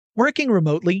Working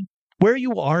remotely, where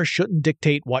you are shouldn't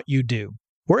dictate what you do.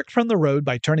 Work from the road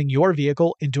by turning your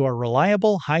vehicle into a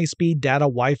reliable high-speed data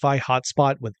Wi-Fi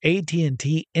hotspot with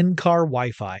AT&T in-car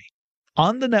Wi-Fi.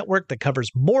 On the network that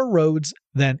covers more roads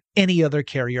than any other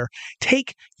carrier,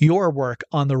 take your work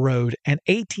on the road and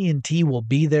AT&T will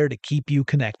be there to keep you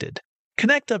connected.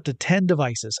 Connect up to 10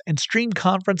 devices and stream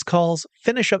conference calls,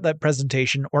 finish up that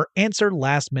presentation, or answer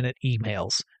last-minute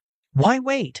emails. Why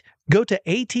wait? Go to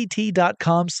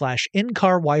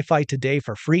att.com/in-car Wi-Fi today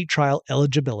for free trial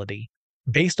eligibility.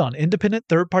 Based on independent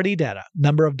third-party data,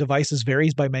 number of devices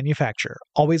varies by manufacturer.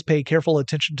 Always pay careful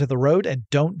attention to the road and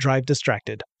don't drive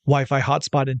distracted. Wi-Fi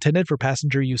hotspot intended for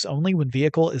passenger use only when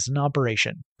vehicle is in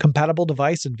operation. Compatible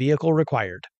device and vehicle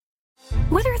required.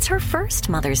 Whether it's her first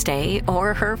Mother's Day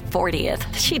or her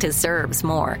 40th, she deserves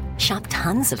more. Shop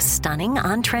tons of stunning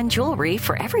on-trend jewelry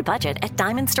for every budget at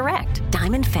Diamonds Direct.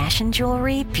 Diamond fashion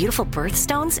jewelry, beautiful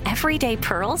birthstones, everyday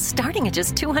pearls starting at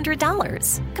just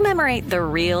 $200. Commemorate the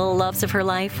real loves of her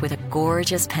life with a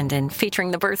gorgeous pendant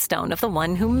featuring the birthstone of the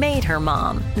one who made her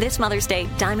mom. This Mother's Day,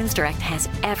 Diamonds Direct has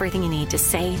everything you need to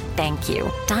say thank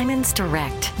you. Diamonds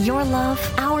Direct. Your love,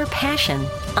 our passion.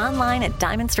 Online at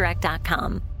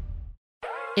diamondsdirect.com.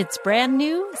 It's brand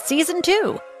new, Season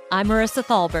 2. I'm Marissa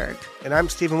Thalberg. And I'm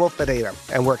Stephen Wolf Pereira.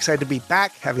 And we're excited to be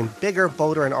back having bigger,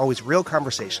 bolder, and always real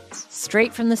conversations.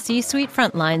 Straight from the C-suite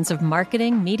front lines of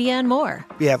marketing, media, and more.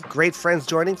 We have great friends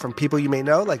joining from people you may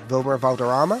know, like Wilmer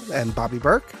Valderrama and Bobby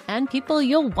Burke. And people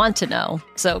you'll want to know.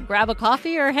 So grab a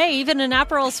coffee or, hey, even an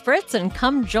Aperol Spritz and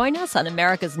come join us on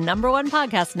America's #1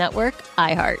 podcast network,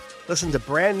 iHeart. Listen to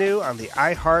Brand New on the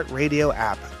iHeart Radio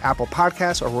app, Apple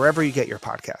Podcasts, or wherever you get your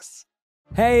podcasts.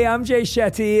 Hey, I'm Jay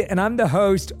Shetty, and I'm the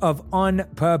host of On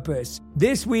Purpose.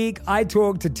 This week, I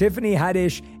talked to Tiffany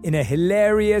Haddish in a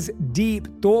hilarious, deep,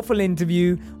 thoughtful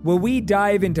interview where we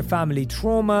dive into family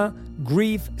trauma,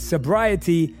 grief,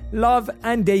 sobriety, love,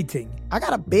 and dating. I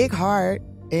got a big heart,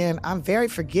 and I'm very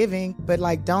forgiving, but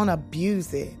don't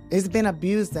abuse it. It's been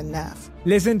abused enough.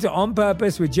 Listen to On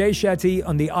Purpose with Jay Shetty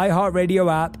on the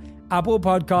iHeartRadio app, Apple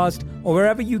Podcast, or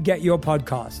wherever you get your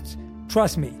podcasts.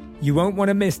 Trust me, you won't want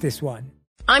to miss this one.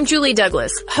 I'm Julie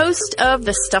Douglas, host of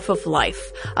The Stuff of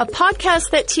Life, a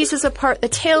podcast that teases apart the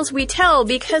tales we tell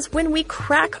because when we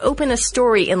crack open a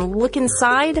story and look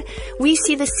inside, we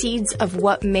see the seeds of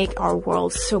what make our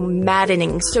world so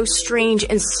maddening, so strange,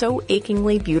 and so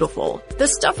achingly beautiful. The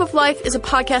Stuff of Life is a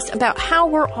podcast about how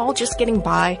we're all just getting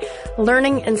by,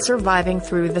 learning and surviving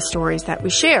through the stories that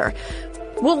we share.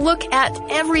 We'll look at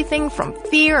everything from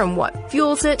fear and what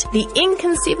fuels it, the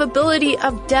inconceivability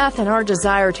of death and our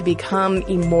desire to become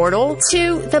immortal,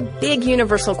 to the big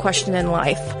universal question in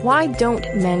life, why don't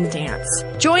men dance?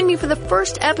 Join me for the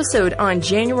first episode on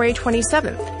January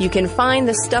 27th. You can find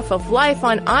The Stuff of Life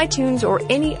on iTunes or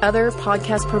any other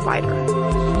podcast provider.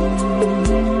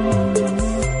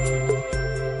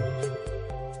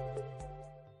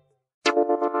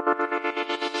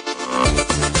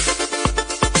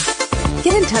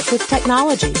 Get in touch with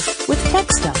technology with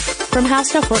Tech Stuff from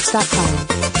HowStuffWorks.com.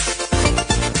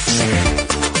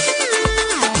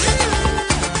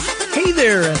 Hey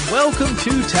there, and welcome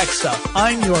to Tech Stuff.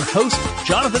 I'm your host,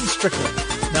 Jonathan Strickland.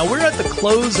 Now, we're at the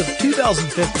close of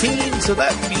 2015, so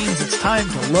that means it's time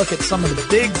to look at some of the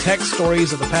big tech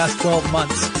stories of the past 12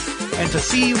 months and to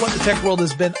see what the tech world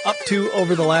has been up to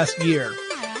over the last year.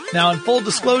 Now, in full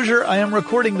disclosure, I am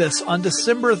recording this on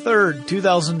December 3rd,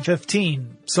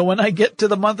 2015. So when I get to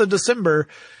the month of December,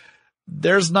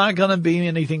 there's not going to be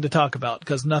anything to talk about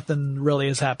because nothing really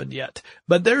has happened yet.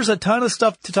 But there's a ton of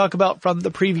stuff to talk about from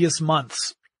the previous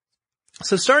months.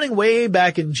 So starting way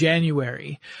back in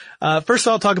January, first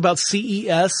I'll talk about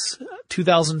CES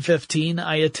 2015.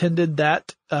 I attended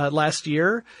that last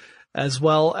year, as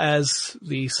well as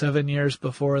the 7 years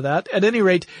before that. At any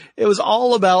rate, it was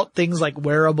all about things like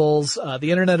wearables,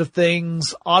 the Internet of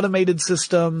Things, automated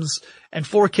systems, and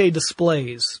 4K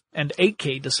displays and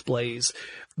 8K displays.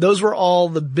 Those were all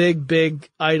the big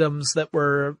items that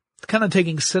were kind of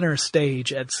taking center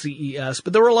stage at CES.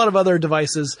 But there were a lot of other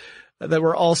devices that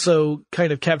were also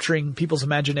kind of capturing people's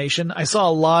imagination. I saw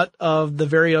a lot of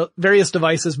the various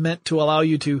devices meant to allow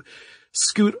you to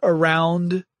scoot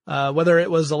around, whether it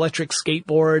was electric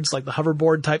skateboards like the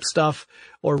hoverboard type stuff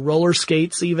or roller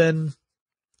skates even,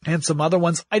 and some other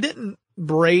ones. I didn't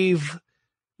brave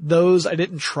those. I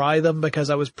didn't try them because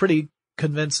I was pretty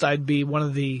convinced I'd be one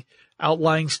of the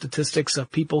outlying statistics of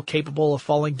people capable of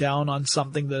falling down on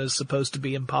something that is supposed to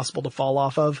be impossible to fall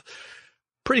off of.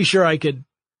 Pretty sure I could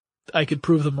I could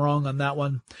prove them wrong on that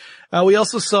one. We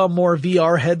also saw more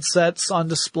VR headsets on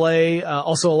display.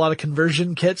 Also a lot of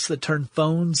conversion kits that turn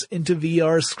phones into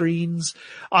VR screens.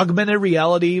 Augmented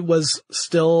reality was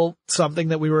still something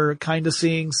that we were kind of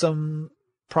seeing some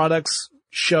products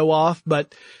show off,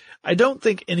 but I don't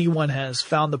think anyone has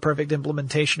found the perfect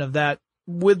implementation of that,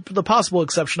 with the possible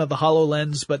exception of the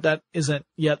HoloLens, but that isn't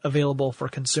yet available for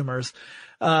consumers.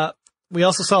 We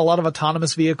also saw a lot of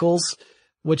autonomous vehicles,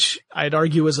 which I'd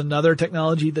argue is another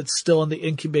technology that's still in the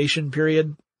incubation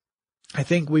period. I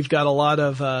think we've got a lot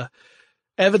of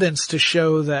evidence to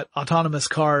show that autonomous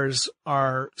cars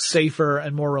are safer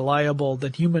and more reliable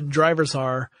than human drivers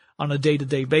are on a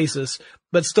day-to-day basis,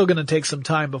 but still going to take some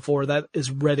time before that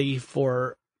is ready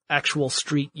for actual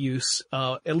street use,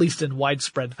 at least in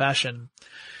widespread fashion.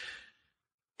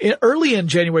 Early in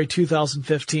January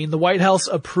 2015, the White House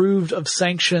approved of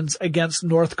sanctions against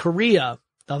North Korea.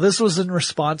 Now, this was in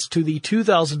response to the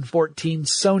 2014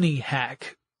 Sony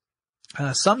hack.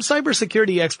 Some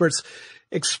cybersecurity experts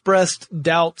expressed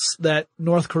doubts that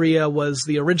North Korea was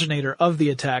the originator of the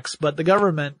attacks, but the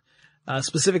government,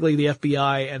 specifically the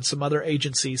FBI and some other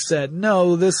agencies, said,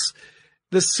 no, this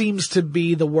seems to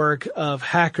be the work of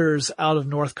hackers out of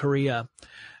North Korea.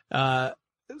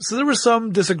 So there was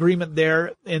some disagreement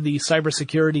there in the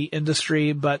cybersecurity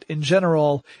industry, but in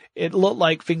general, it looked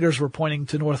like fingers were pointing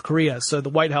to North Korea. So the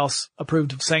White House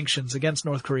approved of sanctions against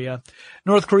North Korea.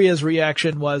 North Korea's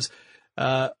reaction was,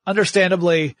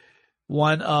 understandably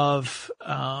one of,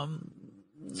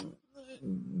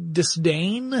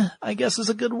 disdain, I guess is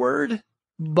a good word,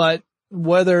 but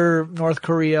whether North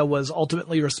Korea was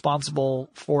ultimately responsible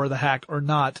for the hack or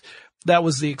not, that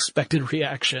was the expected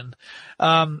reaction.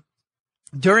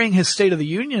 During his State of the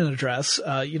Union address,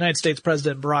 United States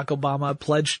President Barack Obama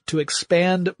pledged to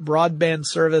expand broadband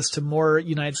service to more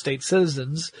United States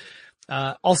citizens,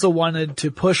 also wanted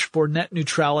to push for net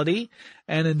neutrality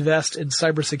and invest in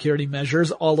cybersecurity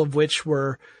measures, all of which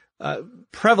were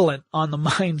prevalent on the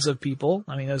minds of people.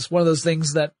 I mean, it was one of those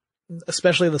things that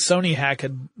especially the Sony hack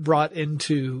had brought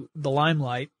into the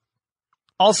limelight.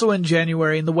 Also in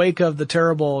January, in the wake of the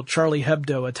terrible Charlie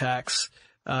Hebdo attacks,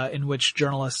 in which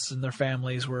journalists and their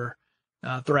families were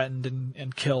threatened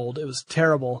and killed. It was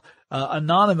terrible.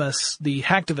 Anonymous, the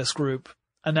hacktivist group,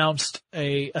 announced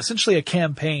essentially a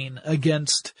campaign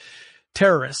against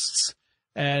terrorists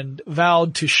and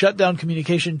vowed to shut down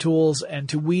communication tools and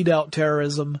to weed out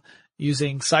terrorism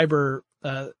using cyber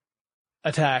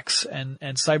attacks and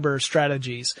cyber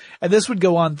strategies. And this would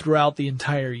go on throughout the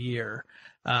entire year.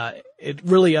 It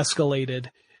really escalated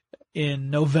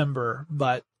in November,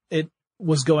 but it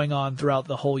was going on throughout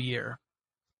the whole year.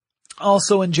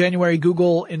 Also in January,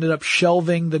 Google ended up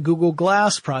shelving the Google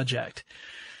Glass project.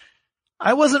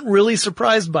 I wasn't really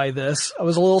surprised by this. I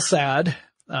was a little sad.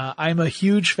 I'm a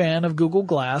huge fan of Google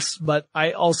Glass, but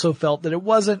I also felt that it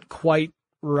wasn't quite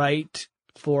right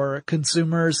for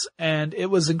consumers, and it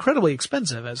was incredibly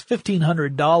expensive, as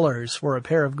 $1,500 for a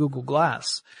pair of Google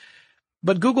Glass.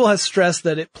 But Google has stressed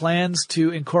that it plans to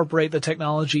incorporate the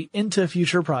technology into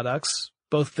future products,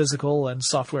 both physical and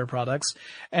software products,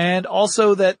 and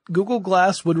also that Google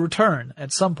Glass would return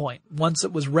at some point once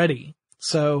it was ready.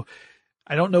 So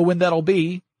I don't know when that'll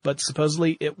be, but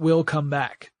supposedly it will come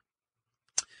back.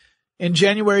 In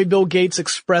January, Bill Gates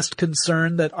expressed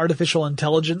concern that artificial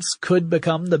intelligence could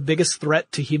become the biggest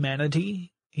threat to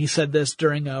humanity. He said this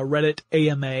during a Reddit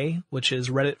AMA, which is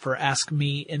Reddit for Ask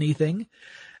Me Anything.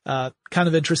 Kind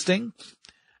of interesting.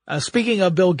 Speaking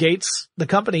of Bill Gates, the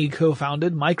company he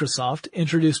co-founded, Microsoft,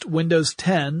 introduced Windows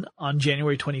 10 on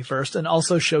January 21st and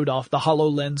also showed off the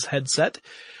HoloLens headset.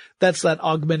 That's that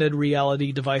augmented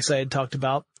reality device I had talked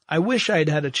about. I wish I had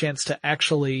had a chance to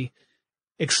actually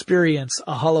experience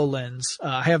a HoloLens.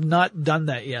 I have not done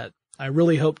that yet. I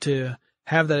really hope to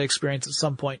have that experience at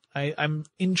some point. I'm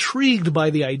intrigued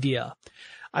by the idea.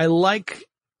 I like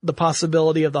the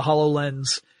possibility of the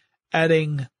HoloLens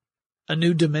adding a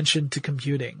new dimension to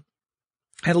computing.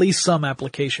 At least some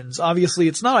applications. Obviously,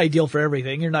 it's not ideal for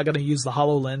everything. You're not going to use the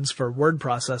HoloLens for word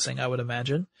processing, I would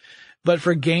imagine. But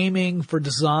for gaming, for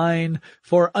design,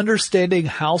 for understanding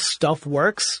how stuff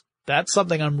works, that's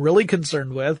something I'm really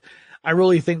concerned with. I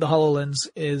really think the HoloLens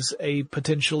is a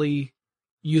potentially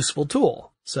useful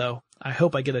tool. So I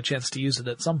hope I get a chance to use it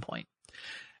at some point.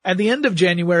 At the end of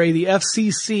January, the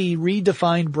FCC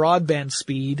redefined broadband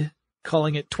speed,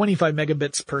 calling it 25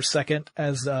 megabits per second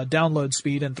as download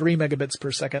speed and 3 megabits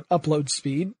per second upload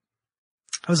speed.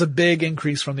 It was a big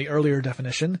increase from the earlier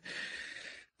definition,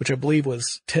 which I believe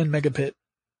was 10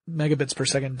 megabits per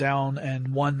second down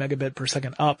and 1 megabit per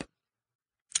second up.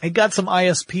 It got some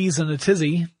ISPs in a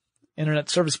tizzy. internet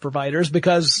service providers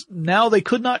because now they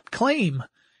could not claim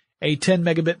a 10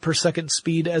 megabit per second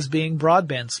speed as being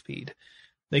broadband speed.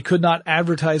 They could not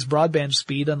advertise broadband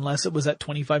speed unless it was at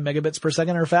 25 megabits per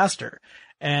second or faster.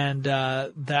 And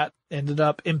that ended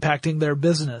up impacting their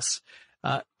business.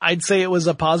 I'd say it was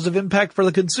a positive impact for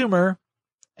the consumer,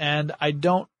 and I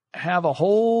don't have a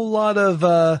whole lot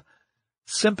of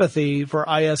sympathy for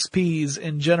ISPs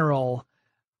in general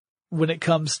when it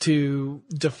comes to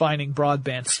defining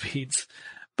broadband speeds.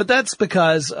 But that's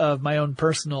because of my own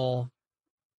personal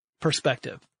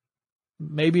perspective.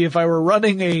 Maybe if I were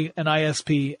running an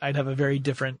ISP, I'd have a very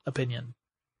different opinion.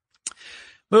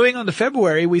 Moving on to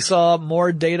February, we saw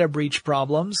more data breach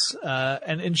problems.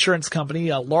 An insurance company,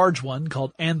 a large one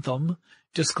called Anthem,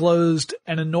 disclosed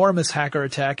an enormous hacker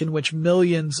attack in which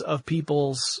millions of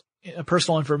people's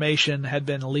personal information had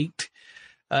been leaked.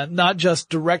 Not just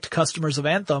direct customers of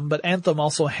Anthem, but Anthem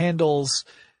also handles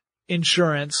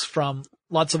insurance from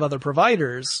lots of other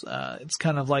providers. It's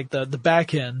kind of like the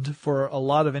back end for a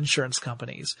lot of insurance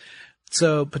companies.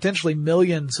 So potentially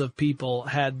millions of people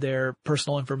had their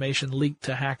personal information leaked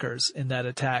to hackers in that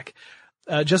attack.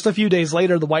 Just a few days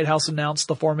later, the White House announced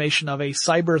the formation of a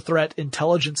cyber threat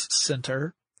intelligence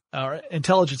center, or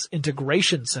intelligence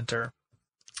integration center,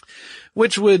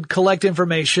 which would collect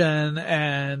information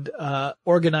and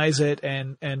organize it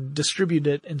and distribute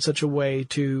it in such a way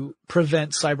to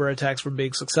prevent cyber attacks from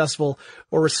being successful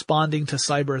or responding to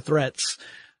cyber threats.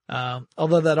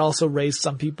 Although that also raised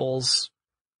some people's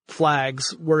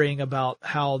flags worrying about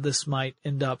how this might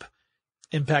end up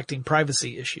impacting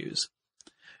privacy issues.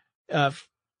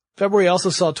 February also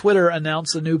saw Twitter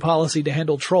announce a new policy to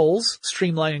handle trolls,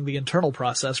 streamlining the internal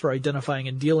process for identifying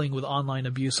and dealing with online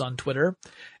abuse on Twitter,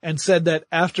 and said that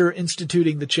after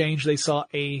instituting the change, they saw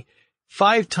a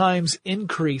 5 times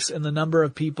increase in the number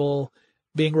of people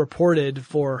being reported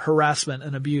for harassment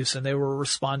and abuse, and they were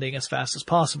responding as fast as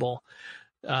possible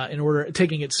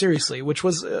taking it seriously, which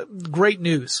was great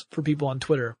news for people on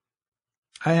Twitter.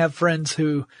 I have friends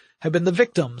who have been the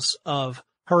victims of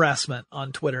harassment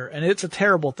on Twitter, and it's a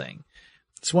terrible thing.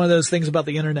 It's one of those things about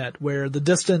the internet where the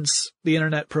distance the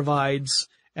internet provides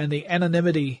and the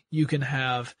anonymity you can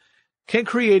have can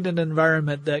create an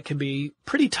environment that can be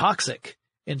pretty toxic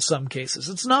in some cases.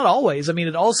 It's not always. I mean,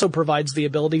 it also provides the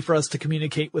ability for us to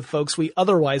communicate with folks we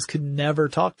otherwise could never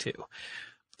talk to.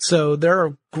 So there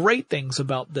are great things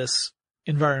about this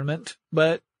environment,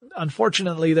 but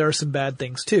unfortunately there are some bad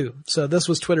things too. So this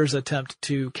was Twitter's attempt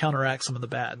to counteract some of the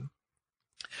bad.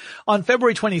 On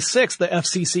February 26th, the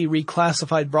FCC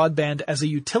reclassified broadband as a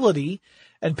utility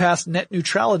and passed net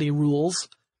neutrality rules,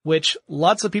 which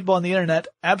lots of people on the internet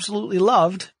absolutely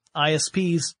loved.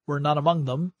 ISPs were not among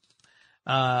them.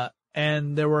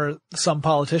 And there were some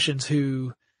politicians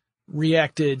who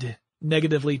reacted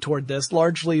negatively toward this,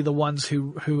 largely the ones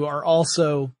who are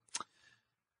also,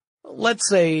 let's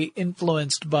say,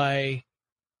 influenced by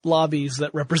lobbies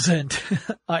that represent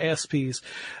ISPs.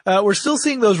 We're still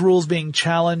seeing those rules being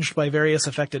challenged by various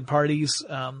affected parties.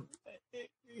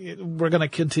 We're going to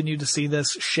continue to see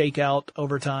this shake out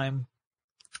over time.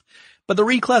 But the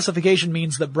reclassification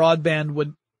means that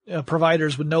broadband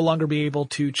providers would no longer be able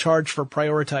to charge for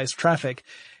prioritized traffic.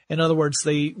 In other words,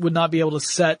 they would not be able to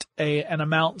set an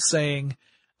amount saying,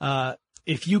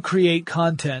 if you create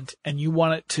content and you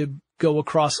want it to go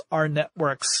across our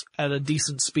networks at a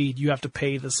decent speed, you have to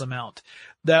pay this amount.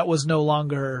 That was no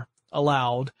longer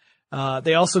allowed.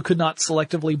 They also could not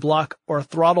selectively block or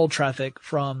throttle traffic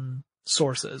from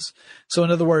sources. So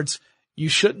in other words, you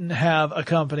shouldn't have a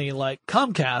company like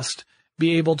Comcast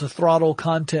be able to throttle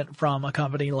content from a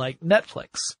company like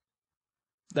Netflix.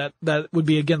 That would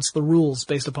be against the rules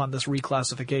based upon this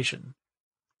reclassification.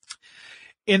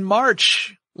 In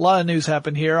March, a lot of news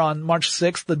happened here. On March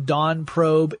 6th, the Dawn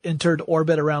probe entered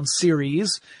orbit around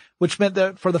Ceres, which meant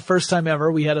that for the first time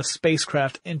ever, we had a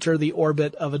spacecraft enter the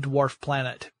orbit of a dwarf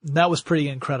planet. And that was pretty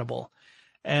incredible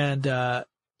and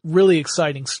really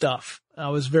exciting stuff. I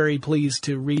was very pleased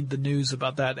to read the news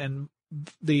about that, and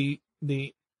the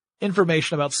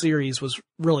information about Ceres was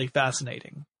really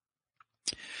fascinating.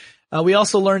 We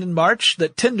also learned in March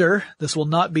that Tinder, this will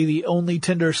not be the only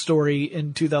Tinder story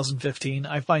in 2015.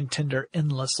 I find Tinder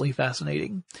endlessly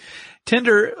fascinating.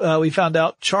 Tinder, we found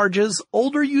out, charges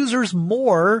older users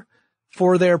more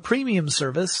for their premium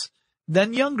service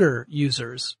than younger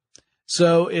users.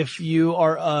 So if you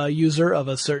are a user of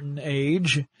a certain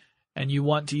age and you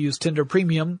want to use Tinder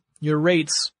Premium, your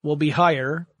rates will be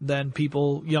higher than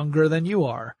people younger than you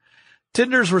are.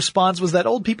 Tinder's response was that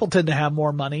old people tend to have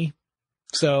more money.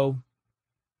 So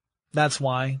that's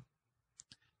why,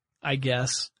 I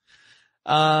guess.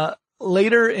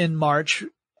 Later in March,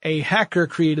 a hacker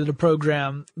created a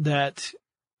program that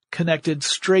connected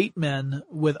straight men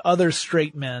with other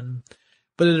straight men,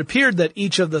 but it appeared that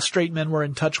each of the straight men were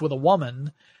in touch with a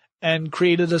woman and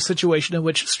created a situation in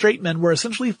which straight men were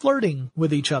essentially flirting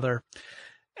with each other.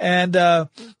 And the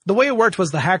way it worked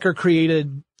was the hacker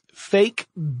created fake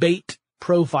bait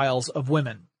profiles of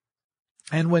women.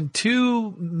 And when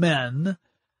two men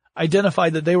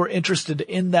identified that they were interested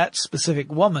in that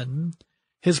specific woman,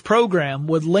 his program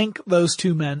would link those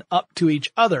two men up to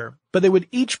each other, but they would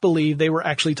each believe they were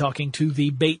actually talking to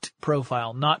the bait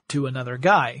profile, not to another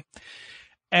guy.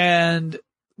 And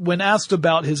when asked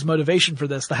about his motivation for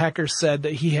this, the hacker said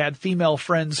that he had female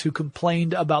friends who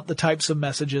complained about the types of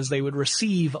messages they would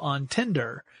receive on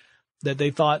Tinder, that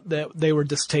they thought that they were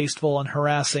distasteful and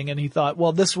harassing. And he thought,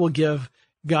 well, this will give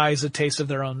guys a taste of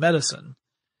their own medicine.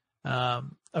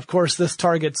 Of course, this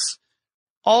targets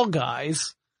all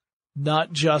guys,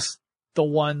 not just the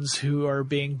ones who are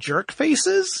being jerk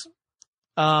faces.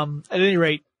 At any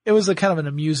rate, it was a kind of an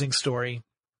amusing story.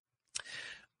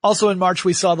 Also in March,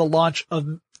 we saw the launch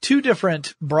of two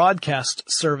different broadcast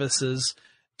services,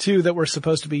 two that were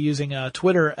supposed to be using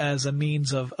Twitter as a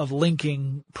means of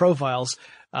linking profiles,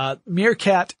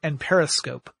 Meerkat and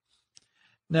Periscope.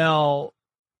 Now,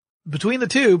 between the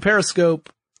two,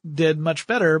 Periscope did much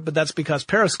better, but that's because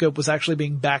Periscope was actually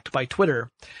being backed by Twitter.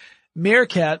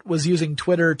 Meerkat was using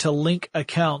Twitter to link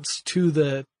accounts to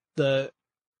the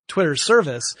Twitter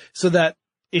service so that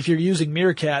if you're using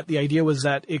Meerkat, the idea was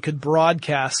that it could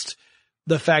broadcast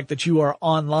the fact that you are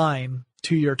online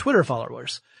to your Twitter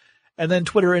followers. And then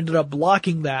Twitter ended up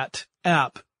blocking that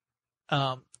app,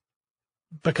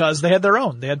 because they had their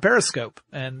own. They had Periscope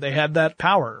and they had that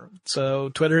power. So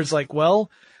Twitter's like, well,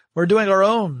 we're doing our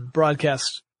own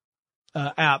broadcast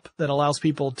app that allows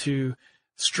people to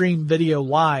stream video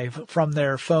live from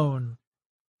their phone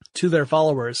to their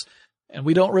followers. And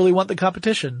we don't really want the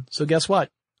competition. So guess what?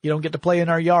 You don't get to play in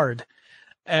our yard.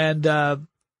 And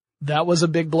that was a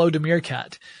big blow to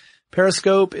Meerkat.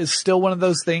 Periscope is still one of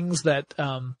those things that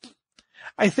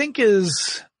I think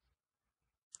is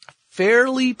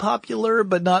fairly popular,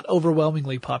 but not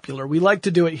overwhelmingly popular. We like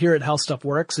to do it here at How Stuff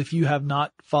Works. If you have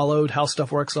not followed How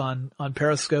Stuff Works on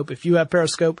Periscope, if you have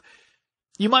Periscope,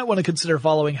 you might want to consider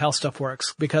following How Stuff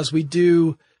Works, because we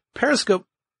do Periscope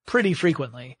pretty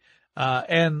frequently.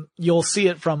 And you'll see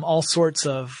it from all sorts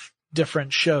of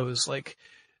different shows, like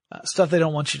Stuff They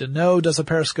Don't Want You to Know does a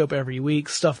Periscope every week.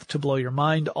 Stuff to Blow Your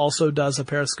Mind also does a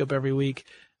Periscope every week.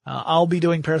 I'll be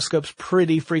doing Periscopes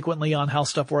pretty frequently on How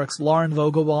Stuff Works. Lauren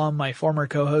Vogelbaum, my former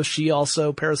co-host, she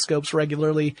also Periscopes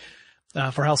regularly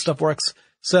for How Stuff Works.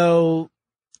 So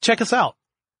check us out.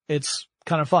 It's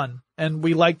kind of fun. And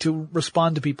we like to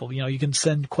respond to people. You know, you can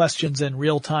send questions in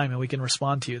real time and we can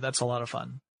respond to you. That's a lot of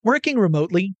fun. Working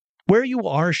remotely, where you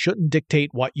are shouldn't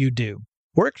dictate what you do.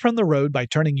 Work from the road by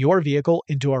turning your vehicle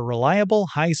into a reliable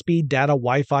high-speed data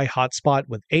Wi-Fi hotspot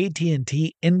with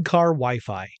AT&T in-car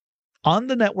Wi-Fi. On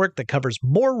the network that covers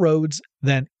more roads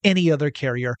than any other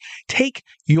carrier, take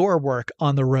your work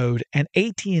on the road and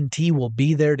AT&T will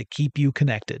be there to keep you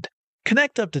connected.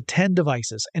 Connect up to 10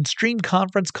 devices and stream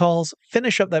conference calls,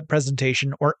 finish up that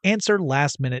presentation, or answer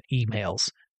last-minute emails.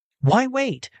 Why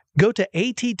wait? Go to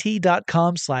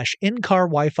att.com/in-car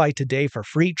Wi-Fi today for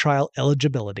free trial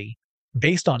eligibility.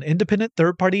 Based on independent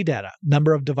third-party data,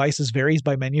 number of devices varies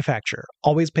by manufacturer.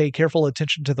 Always pay careful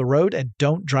attention to the road and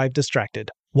don't drive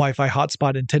distracted. Wi-Fi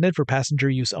hotspot intended for passenger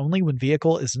use only when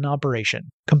vehicle is in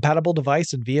operation. Compatible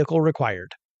device and vehicle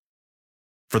required.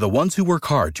 For the ones who work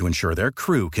hard to ensure their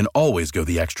crew can always go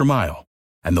the extra mile,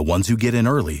 and the ones who get in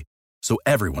early so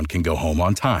everyone can go home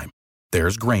on time,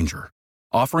 there's Grainger,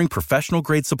 offering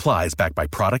professional-grade supplies backed by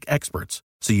product experts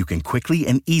so you can quickly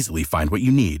and easily find what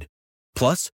you need.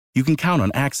 Plus, you can count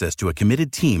on access to a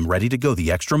committed team ready to go the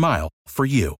extra mile for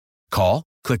you. Call,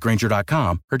 click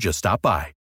Grainger.com, or just stop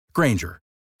by. Grainger,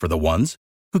 for the ones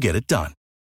who get it done.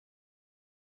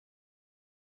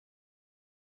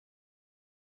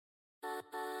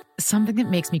 Something that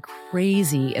makes me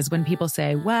crazy is when people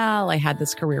say, well, I had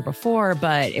this career before,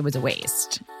 but it was a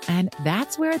waste. And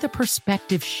that's where the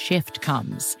perspective shift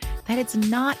comes, that it's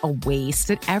not a waste,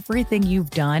 that everything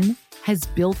you've done has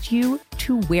built you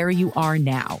to where you are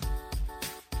now.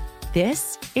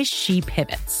 This is She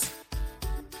Pivots,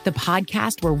 the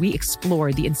podcast where we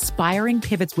explore the inspiring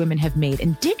pivots women have made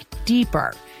and dig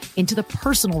deeper into the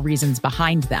personal reasons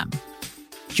behind them.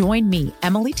 Join me,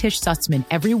 Emily Tish Sussman,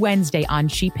 every Wednesday on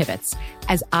She Pivots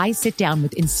as I sit down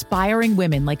with inspiring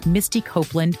women like Misty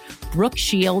Copeland, Brooke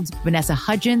Shields, Vanessa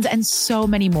Hudgens, and so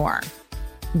many more.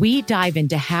 We dive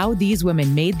into how these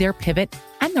women made their pivot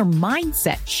and their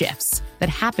mindset shifts that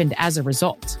happened as a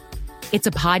result. It's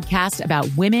a podcast about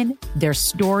women, their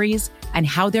stories, and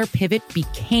how their pivot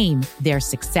became their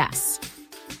success.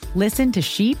 Listen to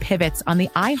She Pivots on the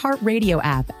iHeartRadio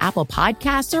app, Apple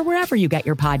Podcasts, or wherever you get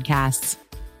your podcasts.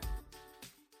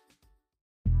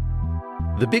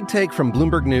 The Big Take from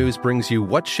Bloomberg News brings you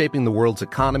what's shaping the world's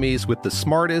economies with the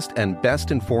smartest and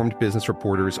best-informed business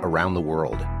reporters around the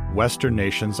world. Western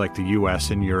nations like the U.S.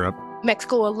 and Europe.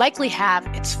 Mexico will likely have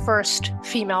its first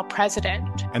female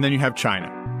president. And then you have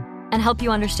China. And help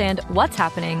you understand what's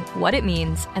happening, what it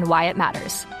means, and why it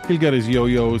matters. He'll get his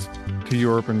yo-yos to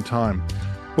Europe in time.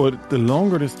 But the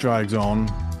longer this drags on,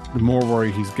 the more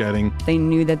worry he's getting. They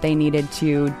knew that they needed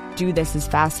to do this as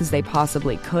fast as they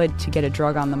possibly could to get a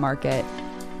drug on the market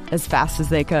as fast as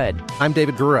they could. I'm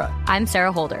David Gura. I'm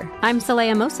Sarah Holder. I'm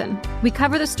Saleha Mohsen. We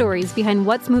cover the stories behind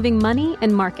what's moving money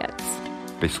and markets.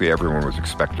 Basically, everyone was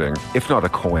expecting, if not a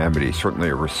calamity, certainly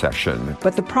a recession.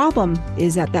 But the problem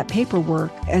is that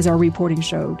paperwork, as our reporting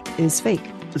showed, is fake.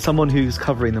 As someone who's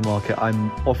covering the market,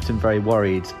 I'm often very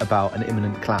worried about an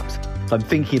imminent collapse. So I'm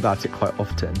thinking about it quite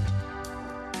often.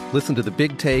 Listen to The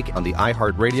Big Take on the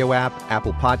iHeartRadio app,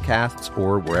 Apple Podcasts,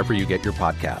 or wherever you get your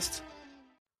podcasts.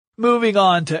 Moving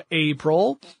on to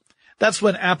April. That's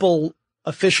when Apple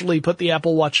officially put the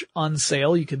Apple Watch on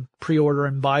sale. You could pre-order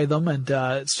and buy them, and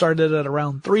it started at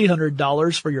around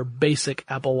 $300 for your basic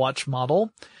Apple Watch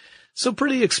model. So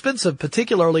pretty expensive,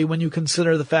 particularly when you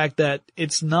consider the fact that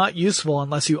it's not useful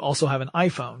unless you also have an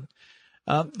iPhone.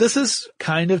 This is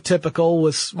kind of typical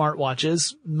with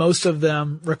smartwatches. Most of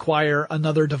them require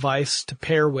another device to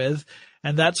pair with,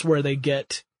 and that's where they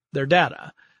get their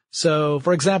data. So,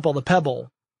 for example, the Pebble,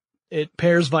 it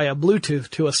pairs via Bluetooth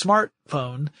to a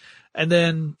smartphone, and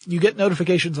then you get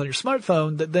notifications on your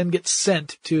smartphone that then get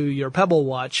sent to your Pebble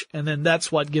Watch, and then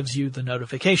that's what gives you the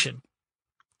notification.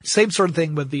 Same sort of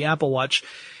thing with the Apple Watch,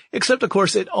 except, of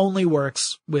course, it only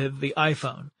works with the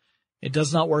iPhone. It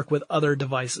does not work with other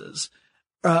devices.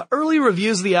 Early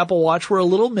reviews of the Apple Watch were a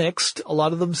little mixed. A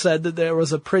lot of them said that there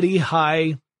was a pretty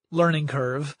high learning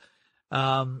curve,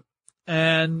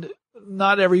 and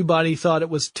not everybody thought it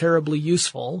was terribly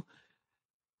useful.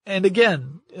 And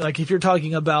again, like if you're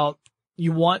talking about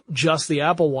you want just the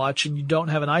Apple Watch and you don't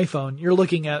have an iPhone, you're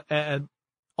looking at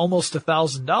almost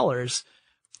 $1,000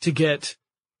 to get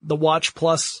the watch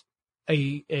plus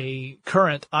a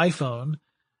current iPhone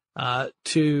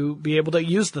to be able to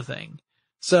use the thing.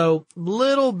 So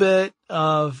little bit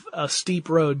of a steep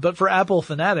road, but for Apple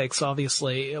fanatics,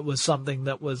 obviously it was something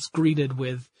that was greeted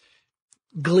with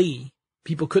glee.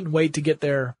 People couldn't wait to get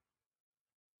their,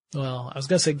 well, I was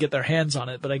going to say get their hands on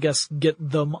it, but I guess get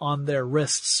them on their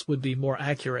wrists would be more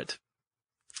accurate.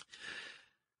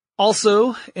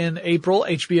 Also in April,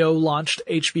 HBO launched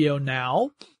HBO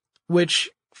Now, which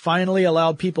finally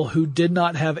allowed people who did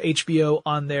not have HBO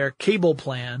on their cable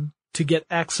plan to get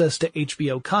access to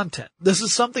HBO content. This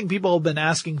is something people have been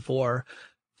asking for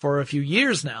a few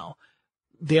years now.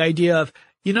 The idea of,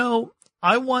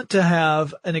 I want to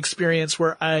have an experience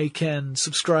where I can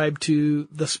subscribe to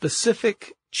the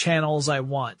specific channels I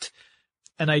want,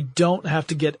 and I don't have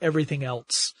to get everything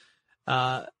else.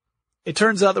 It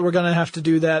turns out that we're going to have to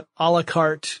do that a la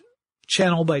carte,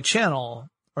 channel by channel,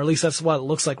 or at least that's what it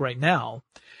looks like right now.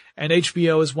 And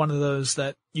HBO is one of those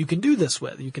that you can do this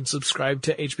with. You can subscribe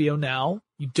to HBO Now.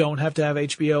 You don't have to have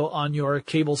HBO on your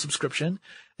cable subscription,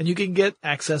 and you can get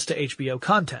access to HBO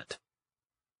content.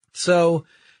 So,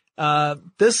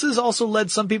 this has also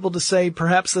led some people to say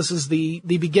perhaps this is the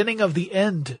beginning of the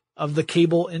end of the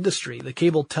cable industry, the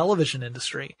cable television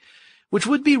industry, which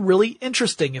would be really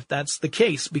interesting if that's the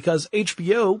case, because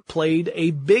HBO played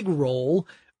a big role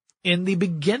in the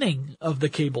beginning of the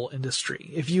cable industry.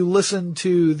 If you listen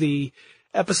to the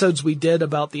episodes we did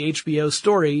about the HBO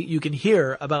story, you can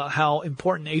hear about how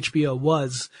important HBO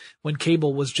was when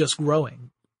cable was just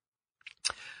growing.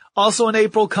 Also in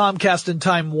April, Comcast and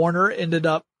Time Warner ended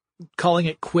up calling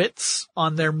it quits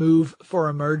on their move for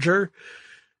a merger.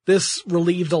 This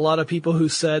relieved a lot of people who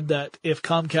said that if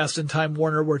Comcast and Time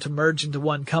Warner were to merge into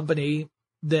one company,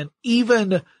 then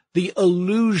even the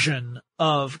illusion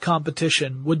of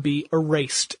competition would be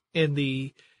erased in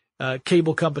the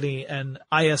cable company and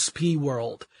ISP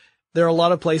world. There are a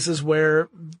lot of places where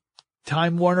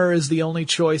Time Warner is the only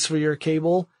choice for your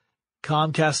cable.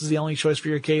 Comcast is the only choice for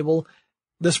your cable.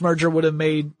 This merger would have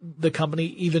made the company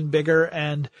even bigger.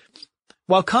 And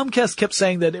while Comcast kept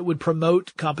saying that it would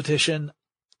promote competition,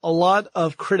 a lot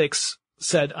of critics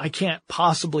said, I can't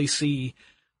possibly see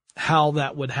how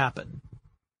that would happen.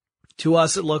 To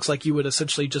us, it looks like you would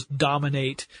essentially just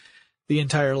dominate the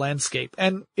entire landscape.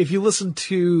 And if you listen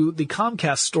to the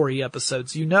Comcast story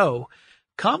episodes,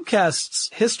 Comcast's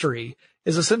history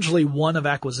is essentially one of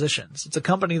acquisitions. It's a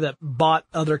company that bought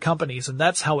other companies, and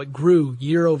that's how it grew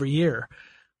year over year.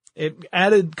 It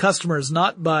added customers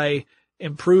not by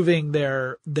improving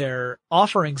their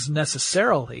offerings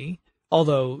necessarily,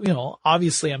 although,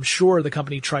 obviously I'm sure the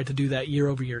company tried to do that year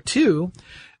over year too.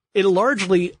 It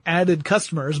largely added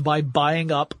customers by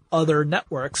buying up other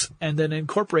networks and then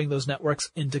incorporating those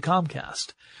networks into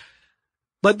Comcast.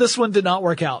 But this one did not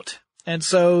work out. And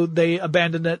so they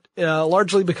abandoned it,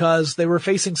 largely because they were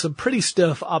facing some pretty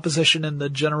stiff opposition in the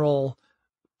general,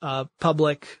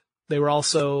 public. They were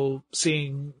also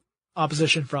seeing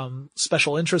opposition from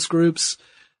special interest groups,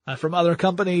 from other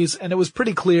companies. And it was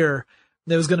pretty clear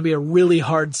there was going to be a really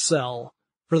hard sell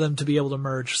for them to be able to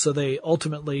merge. So they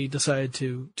ultimately decided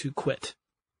to quit.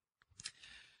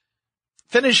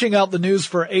 Finishing out the news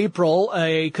for April,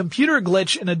 a computer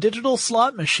glitch in a digital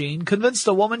slot machine convinced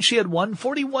a woman she had won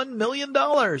 $41 million.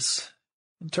 It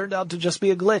turned out to just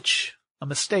be a glitch, a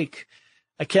mistake.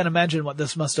 I can't imagine what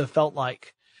this must have felt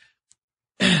like.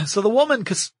 So the woman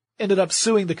ended up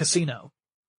suing the casino,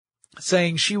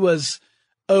 saying she was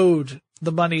owed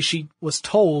the money she was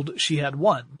told she had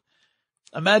won.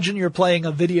 Imagine you're playing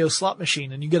a video slot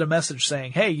machine and you get a message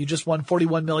saying, hey, you just won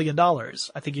 $41 million.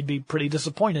 I think you'd be pretty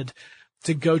disappointed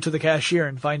to go to the cashier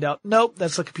and find out, nope,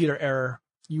 that's a computer error.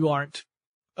 You aren't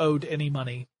owed any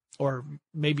money, or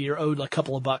maybe you're owed a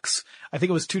couple of bucks. I think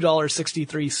it was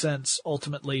 $2.63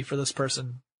 ultimately for this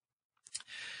person.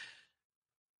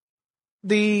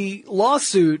 The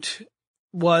lawsuit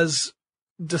was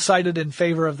decided in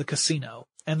favor of the casino,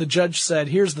 and the judge said,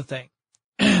 here's the thing.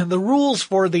 The rules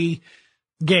for the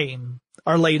game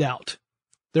are laid out.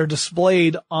 They're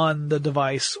displayed on the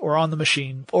device or on the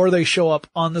machine, or they show up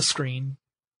on the screen,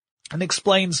 and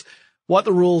explains what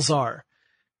the rules are.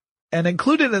 And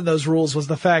included in those rules was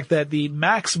the fact that the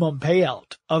maximum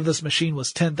payout of this machine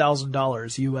was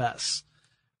 $10,000 US,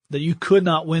 that you could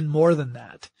not win more than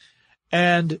that.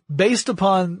 And based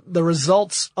upon the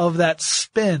results of that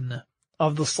spin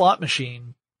of the slot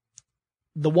machine,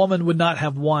 the woman would not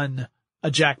have won a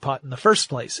jackpot in the first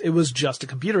place. It was just a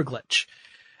computer glitch.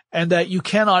 And that you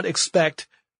cannot expect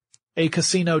a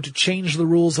casino to change the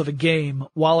rules of a game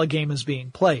while a game is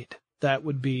being played. That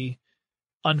would be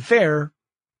unfair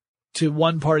to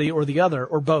one party or the other,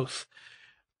 or both.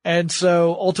 And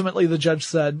so ultimately the judge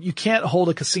said, you can't hold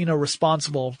a casino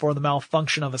responsible for the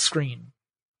malfunction of a screen.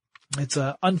 It's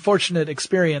an unfortunate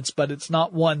experience, but it's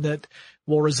not one that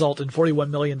will result in $41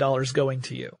 million going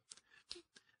to you.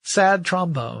 Sad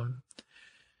trombone.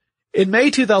 In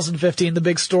May 2015, the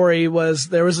big story was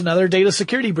there was another data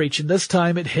security breach, and this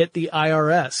time it hit the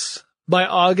IRS. By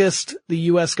August, the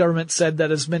U.S. government said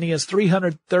that as many as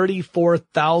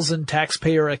 334,000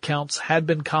 taxpayer accounts had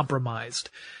been compromised.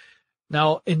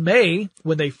 Now, in May,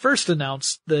 when they first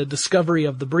announced the discovery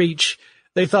of the breach,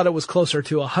 they thought it was closer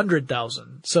to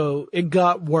 100,000. So it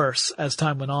got worse as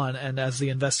time went on and as the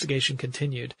investigation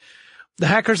continued. The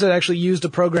hackers had actually used a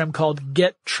program called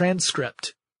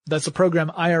GetTranscript. That's a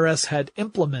program IRS had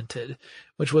implemented,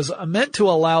 which was meant to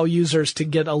allow users to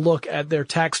get a look at their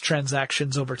tax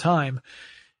transactions over time.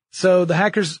 So the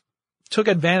hackers took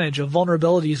advantage of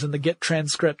vulnerabilities in the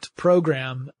GetTranscript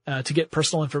program to get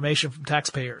personal information from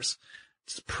taxpayers.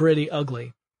 It's pretty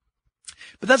ugly.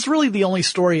 But that's really the only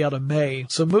story out of May.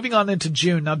 So moving on into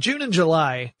June. Now, June and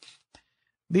July,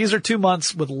 these are 2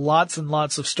 months with lots and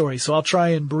lots of stories, so I'll try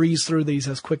and breeze through these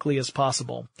as quickly as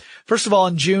possible. First of all,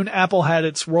 in June, Apple had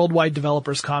its Worldwide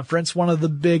Developers Conference, one of the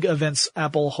big events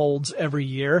Apple holds every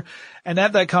year. And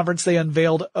at that conference, they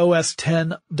unveiled OS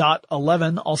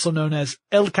 10.11, also known as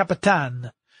El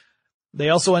Capitan. They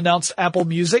also announced Apple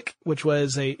Music, which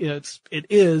was it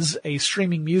is a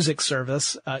streaming music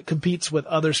service. It competes with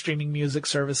other streaming music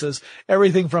services,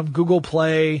 everything from Google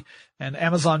Play and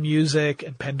Amazon Music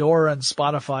and Pandora and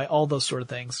Spotify, all those sort of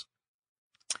things.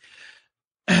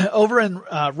 Over in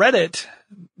Reddit,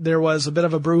 there was a bit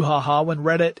of a brouhaha when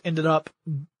Reddit ended up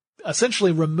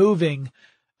essentially removing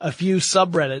a few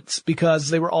subreddits because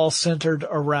they were all centered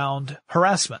around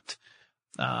harassment,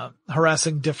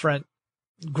 harassing different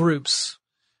groups.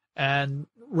 And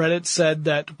Reddit said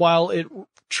that while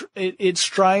it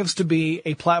strives to be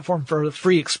a platform for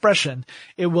free expression,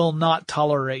 it will not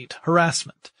tolerate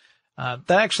harassment. That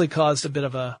actually caused a bit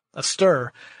of a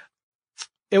stir.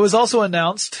 It was also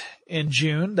announced in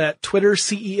June that Twitter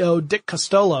CEO Dick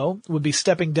Costolo would be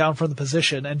stepping down from the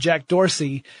position, and Jack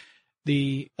Dorsey,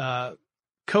 the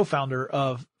co-founder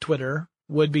of Twitter,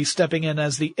 would be stepping in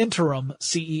as the interim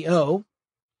CEO.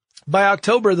 By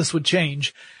October, this would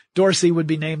change. Dorsey would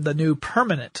be named the new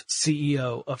permanent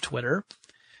CEO of Twitter,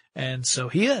 and so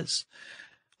he is.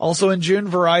 Also in June,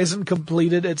 Verizon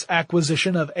completed its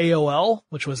acquisition of AOL,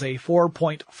 which was a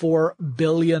 $4.4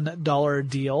 billion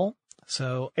deal.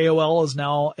 So AOL is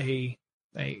now a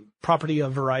property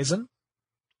of Verizon.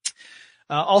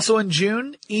 Also in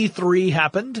June, E3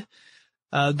 happened.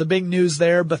 The big news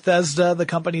there, Bethesda, the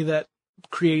company that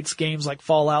creates games like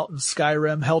Fallout and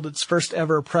Skyrim, held its first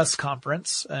ever press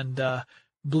conference and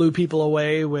blew people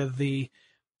away with the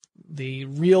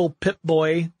real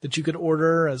Pip-Boy that you could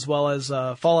order, as well as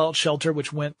Fallout Shelter,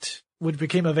 which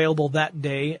became available that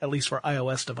day, at least for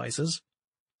iOS devices.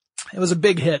 It was a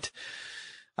big hit.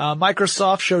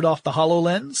 Microsoft showed off the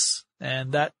HoloLens,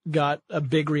 and that got a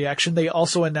big reaction. They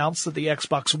also announced that the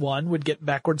Xbox One would get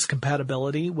backwards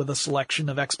compatibility with a selection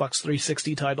of Xbox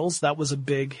 360 titles. That was a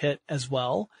big hit as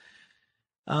well.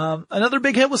 Another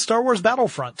big hit was Star Wars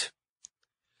Battlefront.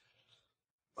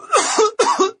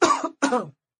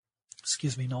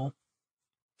 Excuse me, Noel.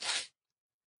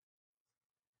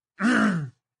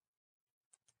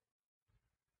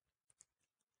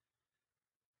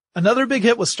 Another big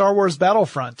hit was Star Wars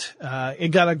Battlefront. It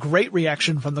got a great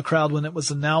reaction from the crowd when it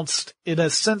was announced. It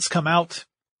has since come out,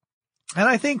 and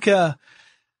I think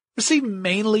received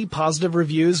mainly positive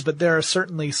reviews, but there are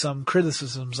certainly some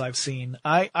criticisms I've seen.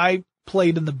 I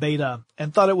played in the beta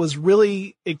and thought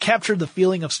it captured the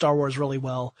feeling of Star Wars really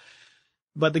well,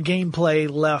 but the gameplay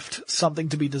left something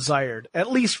to be desired, at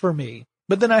least for me.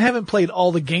 But then I haven't played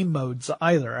all the game modes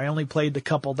either. I only played the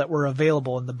couple that were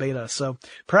available in the beta, so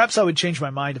perhaps I would change my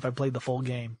mind if I played the full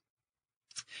game.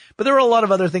 But there were a lot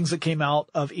of other things that came out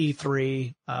of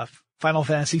E3. Final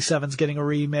Fantasy VII's getting a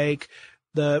remake.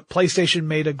 The PlayStation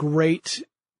made a great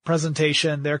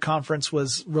presentation. Their conference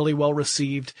was really well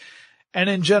received. And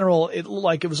in general, it looked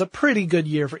like it was a pretty good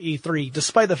year for E3,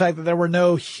 despite the fact that there were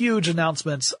no huge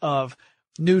announcements of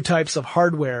new types of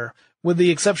hardware, with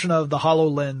the exception of the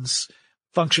HoloLens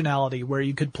functionality where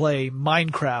you could play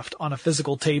Minecraft on a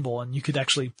physical table and you could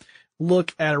actually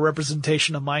look at a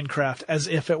representation of Minecraft as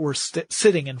if it were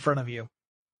sitting in front of you.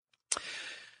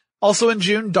 Also in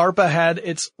June, DARPA had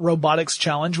its robotics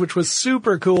challenge, which was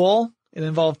super cool. It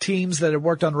involved teams that had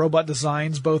worked on robot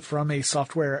designs, both from a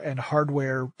software and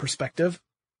hardware perspective.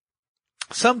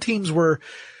 Some teams were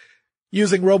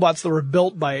using robots that were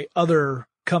built by other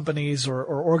companies or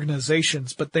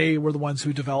organizations, but they were the ones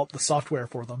who developed the software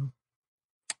for them.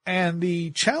 And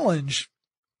the challenge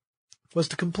was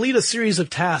to complete a series of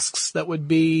tasks that would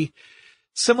be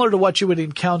similar to what you would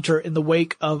encounter in the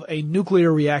wake of a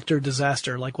nuclear reactor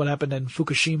disaster, like what happened in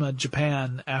Fukushima,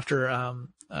 Japan, after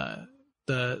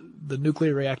the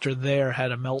nuclear reactor there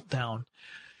had a meltdown.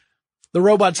 The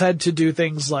robots had to do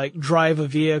things like drive a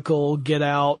vehicle, get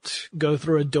out, go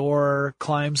through a door,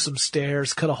 climb some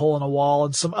stairs, cut a hole in a wall,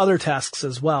 and some other tasks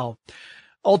as well.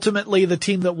 Ultimately, the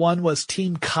team that won was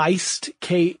Team KAIST,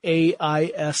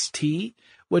 K-A-I-S-T,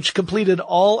 which completed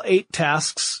all 8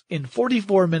 tasks in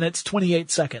 44 minutes, 28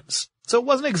 seconds. So it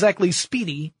wasn't exactly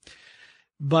speedy,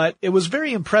 but it was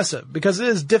very impressive because it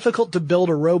is difficult to build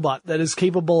a robot that is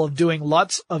capable of doing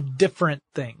lots of different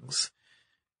things.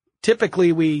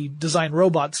 Typically, we design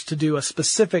robots to do a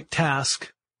specific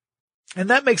task, and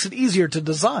that makes it easier to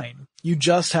design. You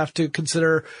just have to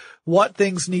consider what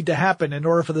things need to happen in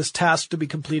order for this task to be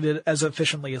completed as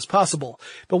efficiently as possible.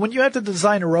 But when you have to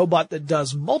design a robot that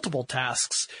does multiple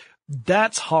tasks,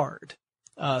 that's hard,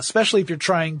 especially if you're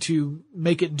trying to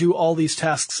make it do all these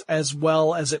tasks as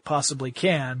well as it possibly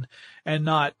can and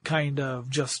not kind of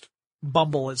just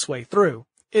bumble its way through.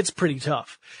 It's pretty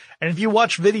tough. And if you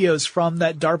watch videos from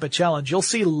that DARPA challenge, you'll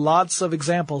see lots of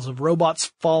examples of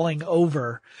robots falling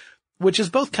over, which is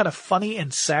both kind of funny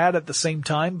and sad at the same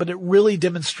time, but it really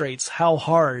demonstrates how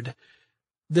hard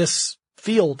this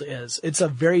field is. It's a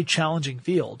very challenging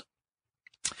field.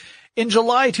 In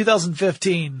July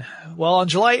 2015, well, on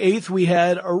July 8th, we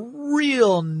had a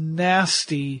real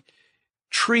nasty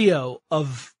trio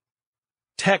of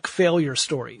tech failure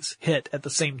stories hit at the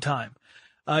same time.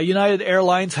 United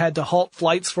Airlines had to halt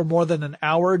flights for more than an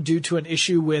hour due to an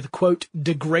issue with, quote,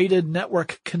 degraded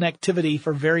network connectivity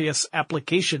for various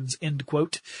applications, end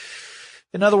quote.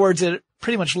 In other words, it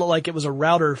pretty much looked like it was a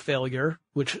router failure,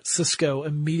 which Cisco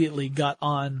immediately got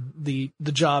on the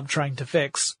job trying to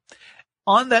fix.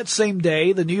 On that same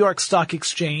day, the New York Stock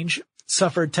Exchange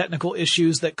suffered technical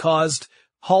issues that caused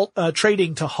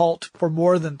trading to halt for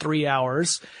more than 3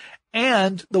 hours,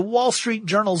 and the Wall Street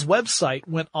Journal's website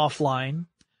went offline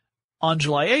on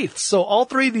July 8th. So all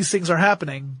 3 of these things are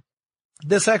happening.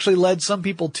 This actually led some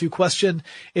people to question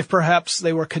if perhaps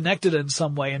they were connected in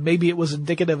some way, and maybe it was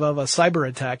indicative of a cyber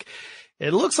attack.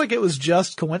 It looks like it was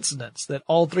just coincidence that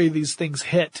all 3 of these things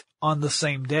hit on the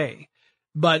same day,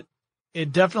 but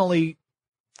it definitely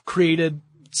created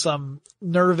some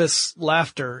nervous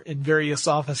laughter in various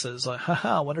offices. Like,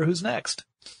 haha, wonder who's next.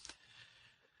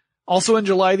 Also in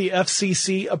July, the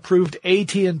FCC approved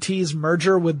AT&T's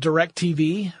merger with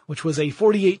DirecTV, which was a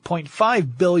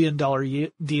 $48.5 billion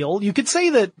deal. You could say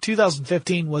that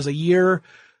 2015 was a year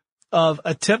of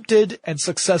attempted and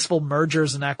successful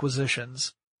mergers and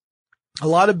acquisitions. A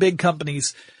lot of big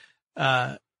companies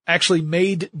actually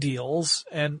made deals,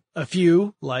 and a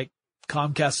few, like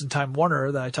Comcast and Time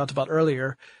Warner that I talked about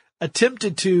earlier,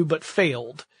 attempted to but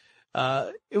failed.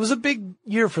 It was a big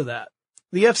year for that.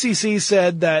 The FCC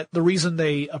said that the reason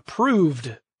they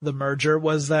approved the merger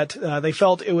was that they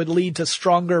felt it would lead to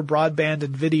stronger broadband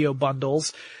and video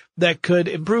bundles that could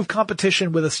improve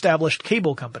competition with established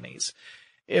cable companies.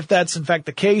 If that's in fact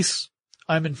the case,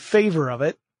 I'm in favor of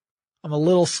it. I'm a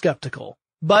little skeptical,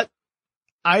 but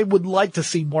I would like to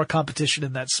see more competition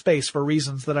in that space for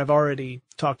reasons that I've already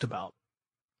talked about.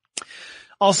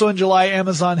 Also in July,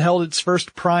 Amazon held its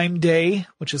first Prime Day,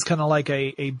 which is kind of like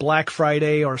a Black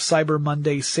Friday or Cyber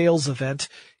Monday sales event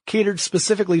catered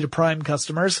specifically to Prime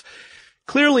customers.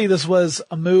 Clearly, this was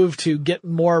a move to get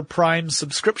more Prime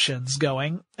subscriptions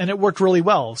going, and it worked really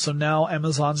well. So now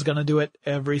Amazon's going to do it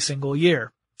every single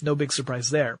year. No big surprise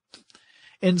there.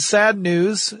 In sad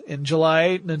news, in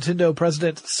July, Nintendo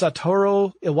president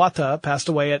Satoru Iwata passed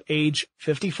away at age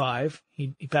 55.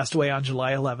 He passed away on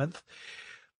July 11th.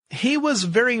 He was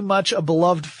very much a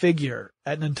beloved figure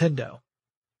at Nintendo,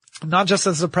 not just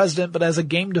as the president, but as a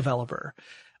game developer.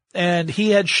 And he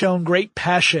had shown great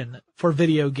passion for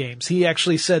video games. He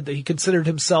actually said that he considered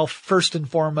himself first and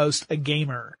foremost a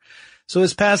gamer. So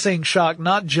his passing shocked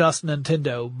not just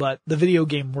Nintendo, but the video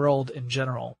game world in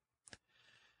general.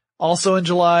 Also in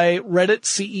July, Reddit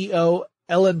CEO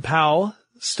Ellen Pao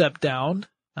stepped down.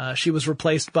 She was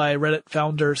replaced by Reddit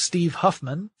founder Steve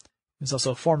Huffman. He's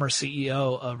also a former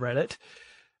CEO of Reddit.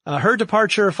 Her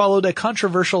departure followed a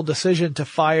controversial decision to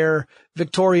fire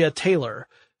Victoria Taylor,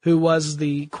 who was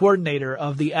the coordinator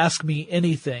of the Ask Me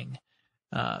Anything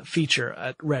feature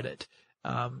at Reddit.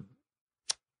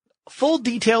 Full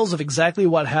details of exactly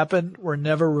what happened were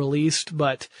never released,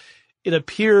 but it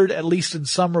appeared, at least in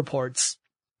some reports,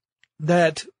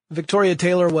 that Victoria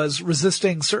Taylor was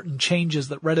resisting certain changes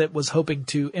that Reddit was hoping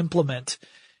to implement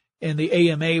in the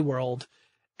AMA world,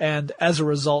 and as a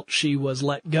result, she was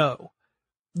let go.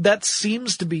 That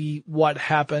seems to be what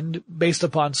happened based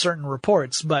upon certain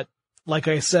reports, but like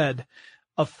I said,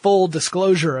 a full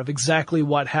disclosure of exactly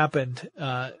what happened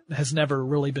has never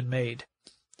really been made,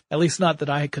 at least not that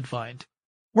I could find.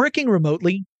 Working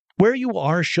remotely, where you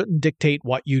are shouldn't dictate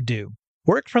what you do.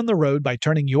 Work from the road by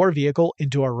turning your vehicle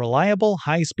into a reliable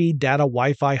high-speed data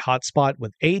Wi-Fi hotspot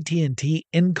with AT&T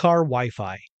in-car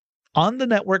Wi-Fi. On the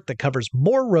network that covers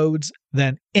more roads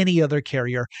than any other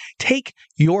carrier, take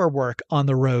your work on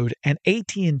the road and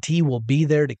AT&T will be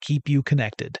there to keep you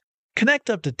connected.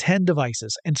 Connect up to 10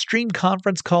 devices and stream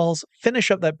conference calls, finish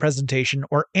up that presentation,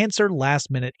 or answer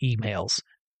last-minute emails.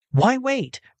 Why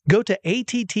wait? Go to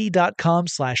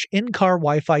att.com/in-car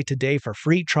Wi-Fi today for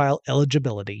free trial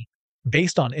eligibility.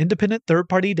 Based on independent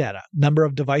third-party data, number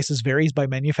of devices varies by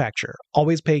manufacturer.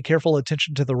 Always pay careful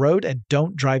attention to the road and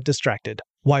don't drive distracted.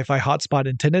 Wi-Fi hotspot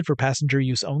intended for passenger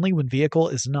use only when vehicle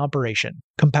is in operation.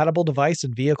 Compatible device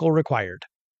and vehicle required.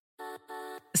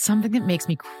 Something that makes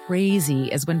me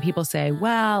crazy is when people say,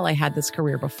 well, I had this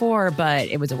career before, but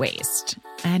it was a waste.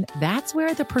 And that's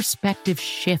where the perspective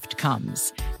shift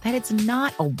comes. That it's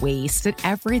not a waste, that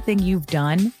everything you've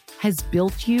done has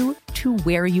built you to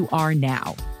where you are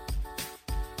now.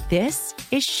 This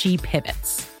is She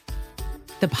Pivots,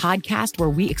 the podcast where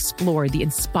we explore the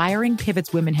inspiring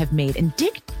pivots women have made and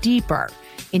dig deeper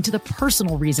into the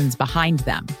personal reasons behind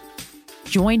them.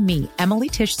 Join me, Emily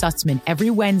Tish Sussman, every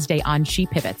Wednesday on She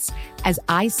Pivots as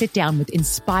I sit down with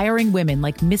inspiring women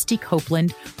like Misty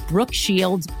Copeland, Brooke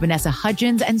Shields, Vanessa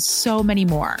Hudgens, and so many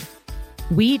more.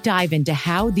 We dive into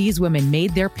how these women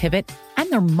made their pivot and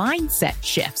their mindset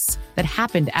shifts that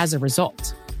happened as a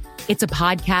result. It's a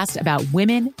podcast about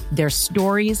women, their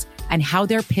stories, and how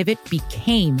their pivot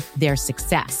became their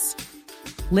success.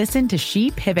 Listen to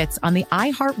She Pivots on the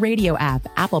iHeartRadio app,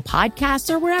 Apple Podcasts,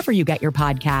 or wherever you get your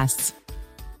podcasts.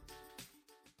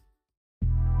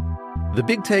 The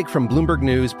Big Take from Bloomberg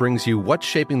News brings you what's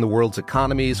shaping the world's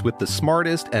economies with the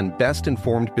smartest and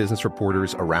best-informed business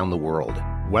reporters around the world.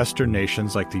 Western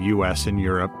nations like the U.S. and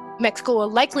Europe. Mexico will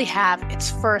likely have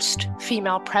its first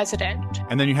female president.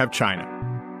 And then you have China.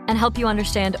 And help you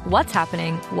understand what's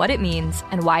happening, what it means,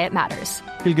 and why it matters.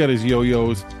 He'll get his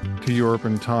yo-yos to Europe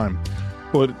in time.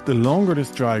 But the longer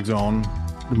this drags on,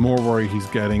 the more worry he's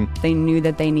getting. They knew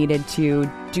that they needed to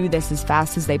do this as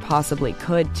fast as they possibly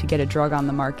could to get a drug on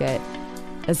the market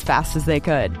as fast as they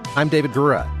could. I'm David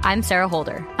Gura. I'm Sarah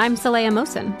Holder. I'm Saleha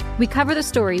Mohsin. We cover the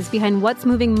stories behind what's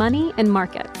moving money and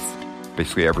markets.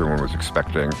 Basically, everyone was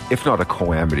expecting, if not a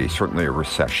calamity, certainly a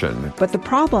recession. But the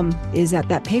problem is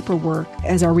that paperwork,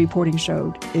 as our reporting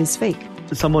showed, is fake.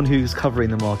 As someone who's covering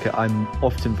the market, I'm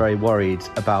often very worried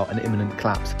about an imminent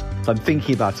collapse. So I'm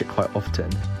thinking about it quite often.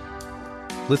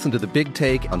 Listen to The Big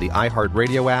Take on the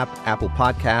iHeartRadio app, Apple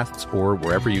Podcasts, or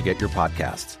wherever you get your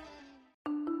podcasts.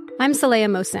 I'm Saleha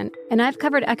Mohsin, and I've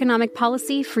covered economic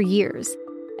policy for years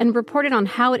and reported on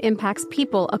how it impacts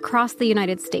people across the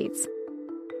United States.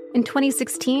 In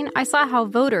 2016, I saw how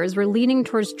voters were leaning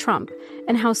towards Trump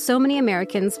and how so many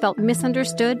Americans felt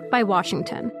misunderstood by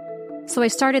Washington. So I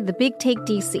started The Big Take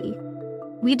DC.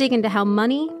 We dig into how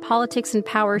money, politics, and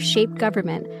power shape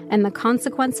government and the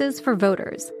consequences for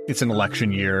voters. It's an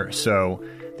election year, so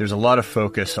there's a lot of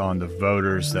focus on the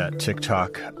voters that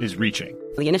TikTok is reaching.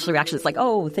 The initial reaction is like,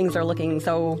 oh, things are looking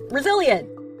so resilient.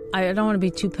 I don't want to be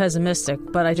too pessimistic,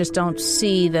 but I just don't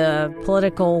see the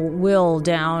political will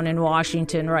down in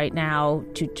Washington right now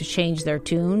to change their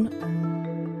tune.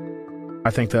 I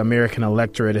think the American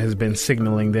electorate has been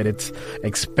signaling that it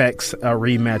expects a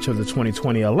rematch of the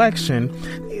 2020 election.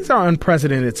 These are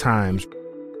unprecedented times.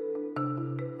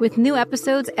 With new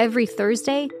episodes every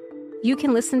Thursday, you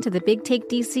can listen to The Big Take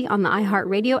DC on the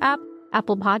iHeartRadio app,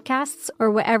 Apple Podcasts, or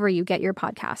wherever you get your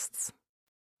podcasts.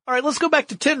 All right, let's go back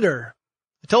to Tinder.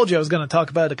 I told you I was going to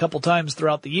talk about it a couple times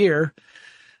throughout the year.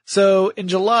 So in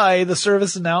July, the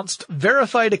service announced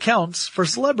verified accounts for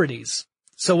celebrities.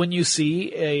 So when you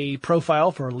see a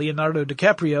profile for Leonardo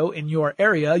DiCaprio in your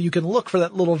area, you can look for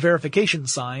that little verification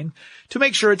sign to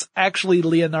make sure it's actually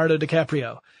Leonardo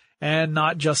DiCaprio and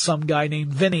not just some guy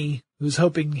named Vinny who's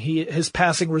hoping his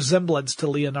passing resemblance to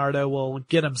Leonardo will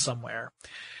get him somewhere.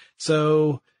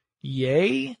 So,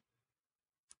 yay.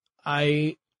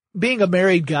 Being a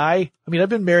married guy, I've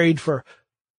been married for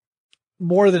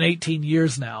more than 18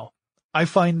 years now. I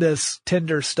find this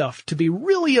Tinder stuff to be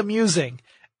really amusing.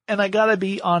 And I gotta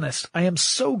be honest, I am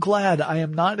so glad I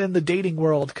am not in the dating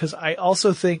world because I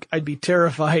also think I'd be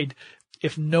terrified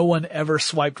if no one ever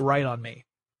swiped right on me.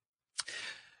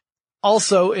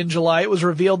 Also in July, it was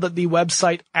revealed that the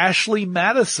website Ashley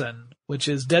Madison, which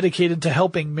is dedicated to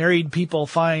helping married people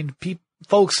find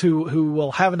folks who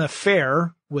will have an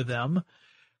affair with them,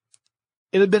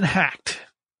 it had been hacked.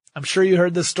 I'm sure you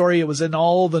heard this story. It was in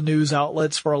all the news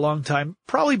outlets for a long time,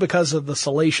 probably because of the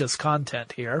salacious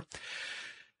content here.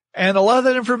 And a lot of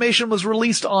that information was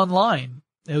released online.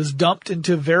 It was dumped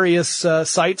into various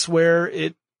sites where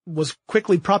it was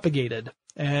quickly propagated,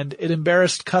 and it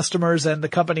embarrassed customers and the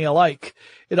company alike.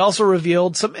 It also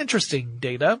revealed some interesting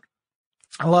data.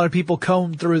 A lot of people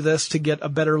combed through this to get a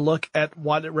better look at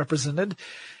what it represented.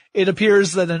 It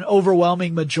appears that an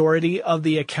overwhelming majority of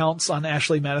the accounts on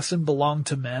Ashley Madison belong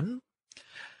to men.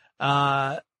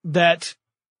 That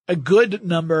a good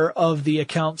number of the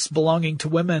accounts belonging to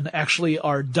women actually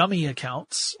are dummy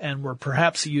accounts and were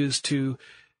perhaps used to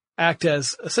act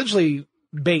as essentially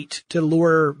bait to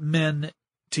lure men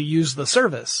to use the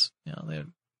service. It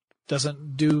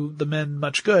doesn't do the men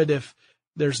much good if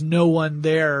there's no one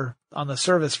there on the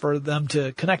service for them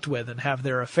to connect with and have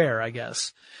their affair, I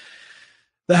guess.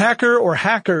 The hacker or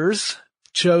hackers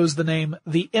chose the name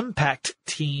The Impact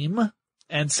Team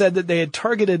and said that they had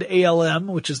targeted ALM,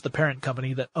 which is the parent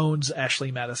company that owns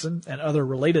Ashley Madison and other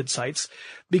related sites,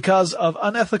 because of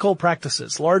unethical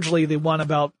practices. Largely the one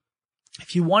about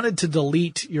if you wanted to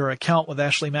delete your account with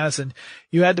Ashley Madison,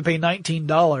 you had to pay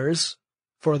 $19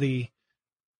 for the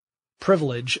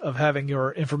privilege of having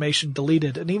your information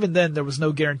deleted. And even then, there was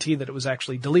no guarantee that it was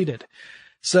actually deleted.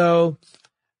 So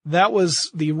that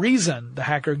was the reason the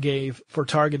hacker gave for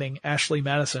targeting Ashley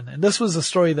Madison. And this was a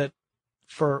story that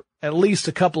for at least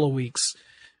a couple of weeks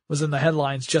was in the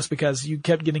headlines just because you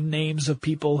kept getting names of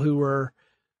people who were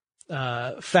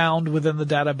found within the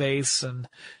database, and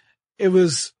it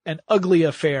was an ugly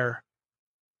affair.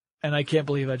 And I can't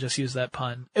believe I just used that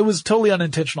pun. It was totally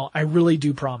unintentional. I really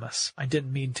do promise. I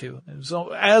didn't mean to. So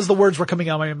as the words were coming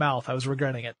out of my mouth, I was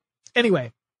regretting it.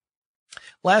 Anyway,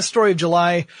 last story of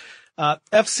July,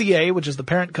 FCA, which is the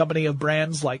parent company of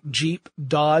brands like Jeep,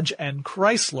 Dodge, and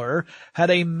Chrysler, had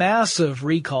a massive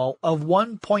recall of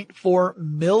 1.4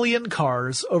 million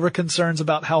cars over concerns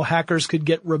about how hackers could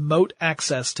get remote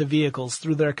access to vehicles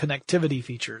through their connectivity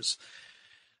features.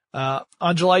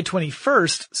 On July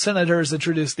 21st, senators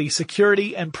introduced the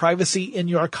Security and Privacy in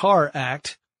Your Car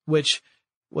Act, which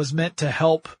was meant to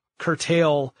help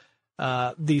curtail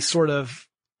these sort of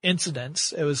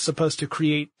incidents. It was supposed to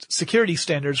create security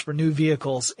standards for new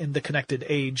vehicles in the connected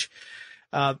age.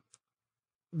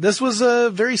 this was a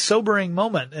very sobering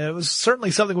moment. It was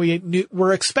certainly something we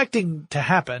were expecting to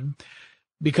happen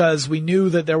because we knew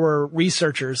that there were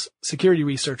researchers, security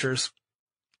researchers,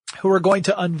 who were going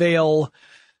to unveil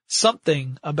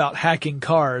something about hacking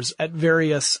cars at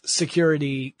various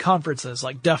security conferences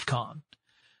like DEF CON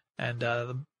and,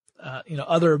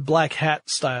 other black hat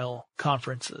style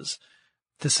conferences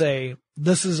to say,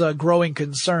 this is a growing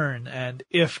concern. And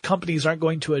if companies aren't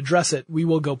going to address it, we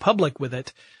will go public with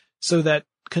it so that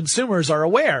consumers are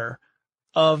aware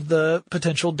of the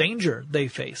potential danger they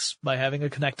face by having a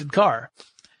connected car.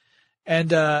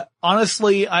 And,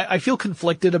 honestly, I feel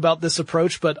conflicted about this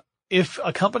approach, but if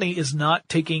a company is not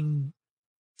taking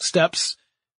steps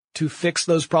to fix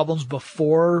those problems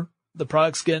before the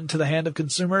products get into the hand of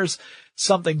consumers,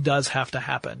 something does have to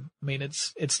happen. I mean,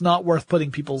 it's not worth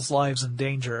putting people's lives in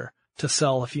danger to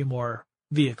sell a few more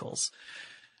vehicles.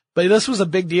 But this was a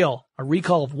big deal. A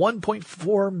recall of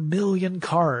 1.4 million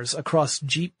cars across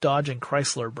Jeep, Dodge, and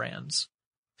Chrysler brands.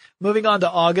 Moving on to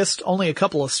August, only a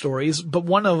couple of stories, but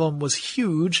one of them was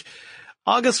huge.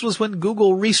 August was when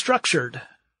Google restructured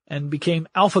and became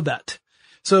Alphabet.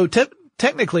 So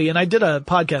technically, and I did a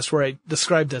podcast where I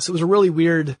described this, it was a really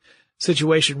weird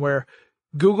situation where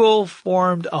Google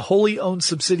formed a wholly owned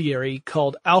subsidiary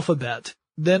called Alphabet,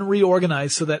 then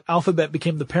reorganized so that Alphabet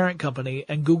became the parent company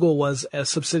and Google was a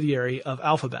subsidiary of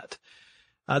Alphabet.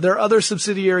 There are other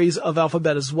subsidiaries of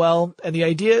Alphabet as well, and the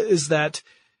idea is that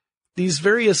these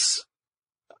various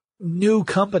new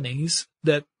companies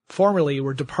that formerly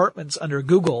were departments under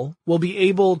Google will be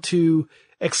able to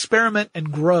experiment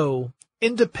and grow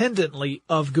independently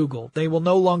of Google. They will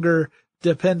no longer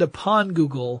depend upon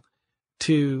Google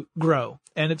to grow.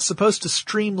 And it's supposed to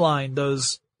streamline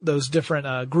those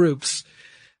different groups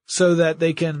so that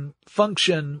they can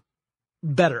function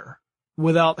better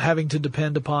without having to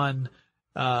depend upon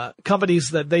companies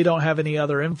that they don't have any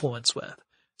other influence with.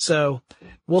 So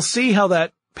we'll see how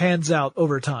that pans out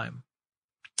over time.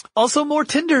 Also, more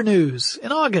Tinder news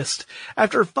in August.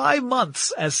 After 5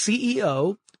 months as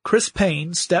CEO, Chris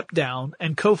Payne stepped down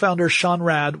and co-founder Sean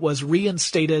Rad was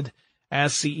reinstated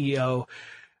as CEO.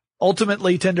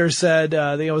 Ultimately, Tinder said,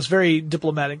 it was very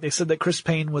diplomatic. They said that Chris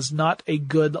Payne was not a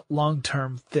good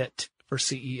long-term fit for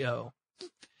CEO.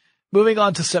 Moving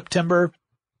on to September,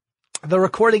 the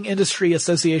Recording Industry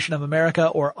Association of America,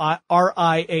 or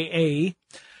RIAA,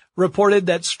 reported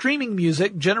that streaming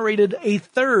music generated a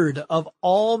third of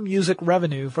all music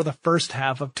revenue for the first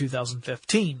half of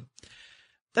 2015.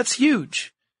 That's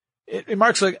huge. It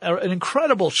marks an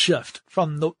incredible shift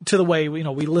to the way, we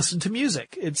listen to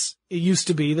music. It used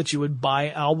to be that you would buy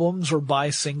albums or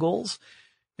buy singles,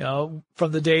 from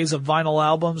the days of vinyl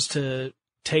albums to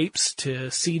tapes to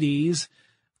CDs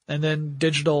and then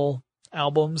digital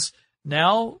albums.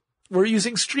 Now we're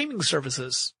using streaming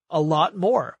services a lot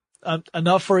more,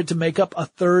 enough for it to make up a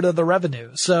third of the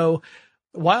revenue. So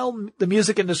while the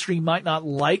music industry might not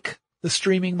like the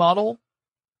streaming model,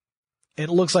 it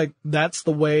looks like that's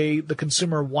the way the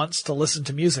consumer wants to listen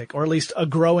to music, or at least a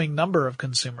growing number of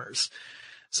consumers.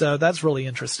 So that's really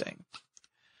interesting.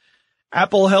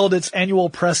 Apple held its annual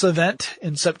press event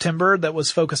in September that was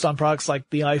focused on products like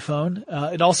the iPhone.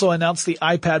 It also announced the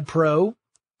iPad Pro,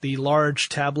 the large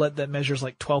tablet that measures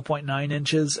like 12.9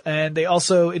 inches. And they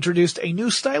also introduced a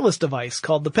new stylus device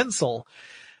called the Pencil.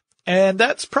 And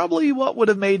that's probably what would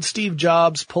have made Steve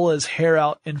Jobs pull his hair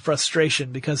out in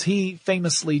frustration, because he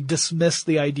famously dismissed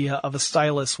the idea of a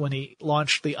stylus when he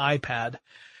launched the iPad.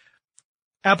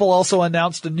 Apple also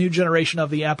announced a new generation of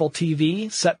the Apple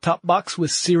TV set-top box with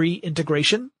Siri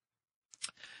integration.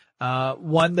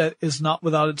 One that is not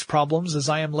without its problems, as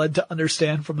I am led to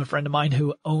understand from a friend of mine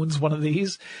who owns one of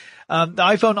these. The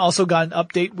iPhone also got an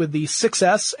update with the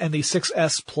 6S and the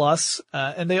 6S Plus,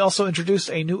 and they also introduced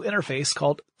a new interface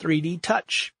called 3D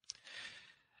Touch.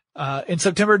 In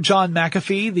September, John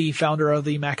McAfee, the founder of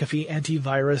the McAfee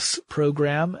antivirus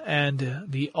program and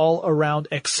the all-around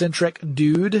eccentric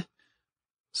dude,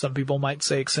 some people might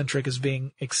say eccentric as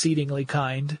being exceedingly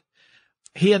kind,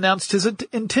 he announced his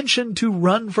intention to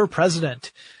run for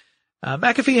president.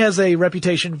 McAfee has a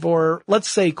reputation for, let's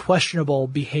say, questionable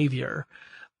behavior,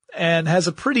 and has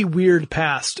a pretty weird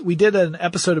past. We did an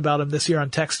episode about him this year on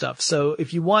Tech Stuff, so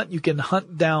if you want, you can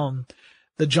hunt down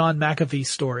the John McAfee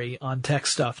story on Tech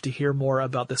Stuff to hear more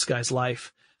about this guy's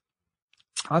life.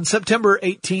 On September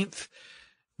 18th,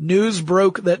 news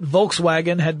broke that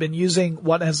Volkswagen had been using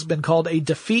what has been called a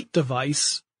defeat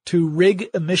device to rig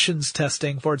emissions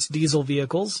testing for its diesel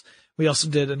vehicles. We also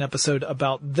did an episode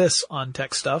about this on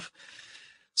Tech Stuff.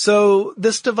 So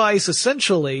this device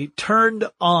essentially turned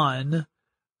on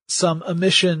some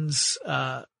emissions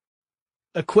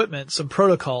equipment, some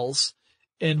protocols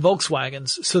in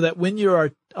Volkswagens so that when you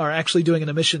are actually doing an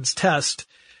emissions test,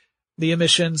 the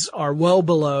emissions are well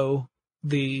below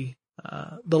the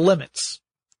limits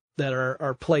that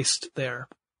are placed there.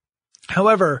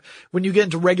 However, when you get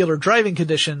into regular driving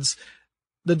conditions,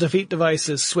 the defeat device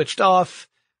is switched off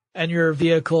and your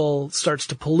vehicle starts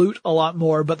to pollute a lot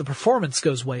more, but the performance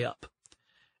goes way up.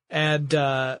 And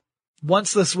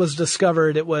once this was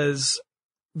discovered, it was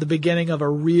the beginning of a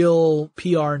real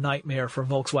PR nightmare for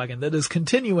Volkswagen that is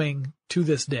continuing to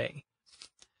this day.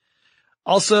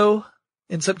 Also,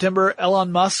 in September,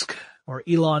 Elon Musk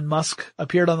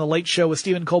appeared on The Late Show with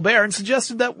Stephen Colbert and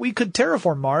suggested that we could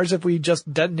terraform Mars if we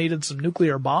just detonated some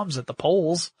nuclear bombs at the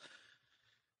poles.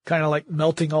 Kind of like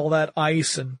melting all that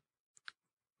ice and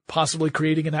possibly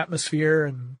creating an atmosphere.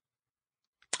 And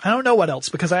I don't know what else,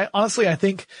 because I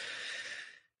think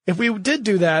if we did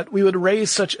do that, we would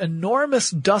raise such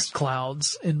enormous dust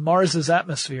clouds in Mars's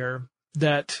atmosphere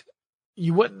that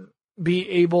you wouldn't be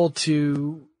able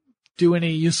to do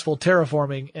any useful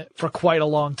terraforming for quite a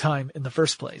long time in the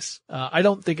first place. I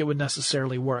don't think it would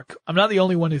necessarily work. I'm not the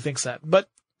only one who thinks that, but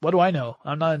what do I know?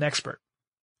 I'm not an expert.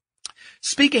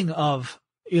 Speaking of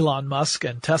Elon Musk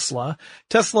and Tesla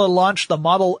launched the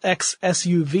Model X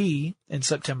SUV in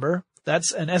September.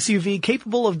 That's an SUV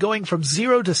capable of going from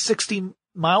 0 to 60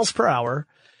 miles per hour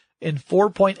in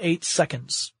 4.8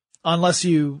 seconds. Unless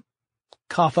you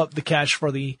cough up the cash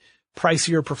for the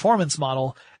pricier performance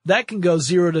model, that can go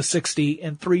 0 to 60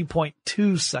 in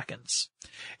 3.2 seconds.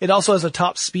 It also has a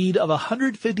top speed of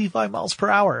 155 miles per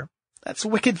hour. That's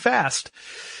wicked fast.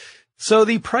 So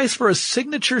the price for a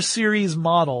signature series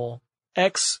Model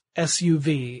X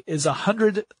SUV is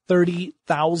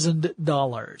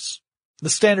 $130,000. The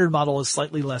standard model is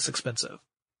slightly less expensive.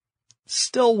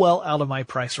 Still well out of my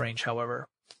price range, however.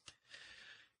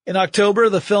 In October,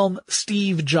 the film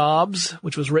Steve Jobs,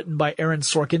 which was written by Aaron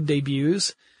Sorkin,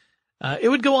 debuts. It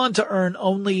would go on to earn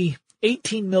only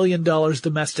 $18 million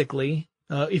domestically.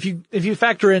 If you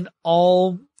factor in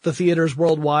all the theaters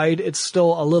worldwide, it's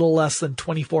still a little less than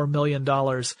 $24 million.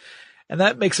 And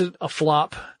that makes it a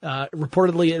flop.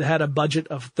 Reportedly, it had a budget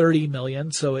of $30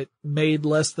 million, so it made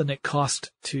less than it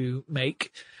cost to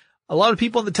make. A lot of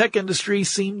people in the tech industry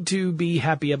seem to be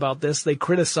happy about this. They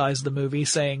criticized the movie,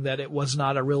 saying that it was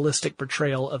not a realistic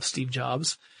portrayal of Steve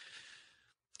Jobs.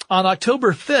 On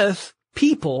October 5th,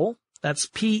 People, that's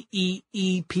P-E-E-P-L-E,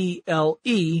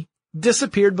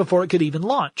 disappeared before it could even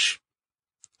launch.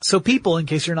 So People, in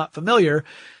case you're not familiar,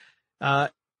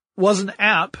 was an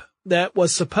app that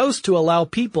was supposed to allow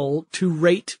people to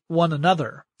rate one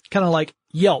another, kind of like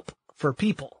Yelp for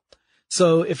people.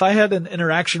 So if I had an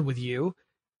interaction with you,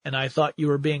 and I thought you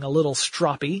were being a little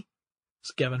stroppy,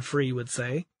 as Kevin Free would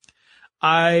say,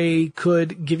 I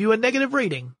could give you a negative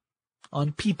rating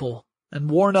on People and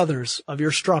warn others of your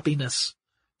stroppiness.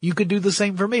 You could do the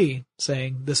same for me,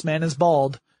 saying this man is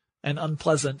bald and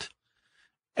unpleasant.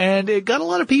 And it got a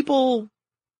lot of people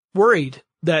worried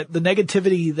that the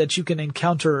negativity that you can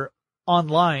encounter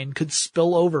online could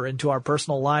spill over into our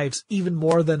personal lives even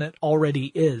more than it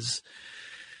already is.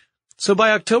 So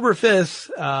by October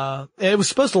 5th, it was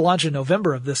supposed to launch in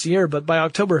November of this year, but by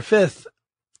October 5th,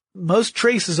 most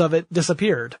traces of it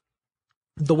disappeared.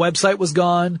 The website was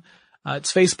gone.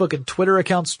 Its Facebook and Twitter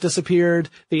accounts disappeared.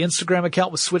 The Instagram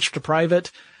account was switched to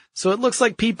private. So it looks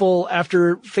like People,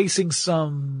 after facing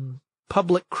some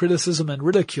public criticism and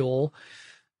ridicule,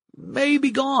 may be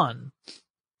gone.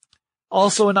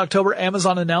 Also in October,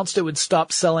 Amazon announced it would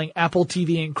stop selling Apple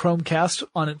TV and Chromecast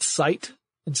on its site,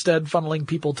 instead funneling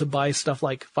people to buy stuff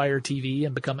like Fire TV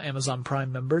and become Amazon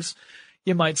Prime members.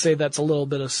 You might say that's a little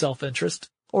bit of self-interest,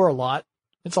 or a lot.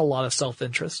 It's a lot of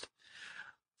self-interest.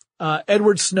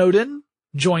 Edward Snowden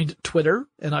joined Twitter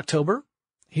in October.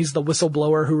 He's the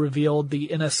whistleblower who revealed the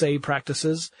NSA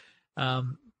practices.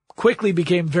 Quickly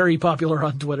became very popular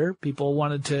on Twitter. People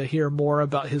wanted to hear more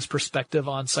about his perspective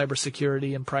on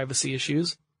cybersecurity and privacy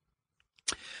issues.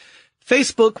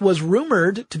 Facebook was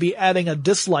rumored to be adding a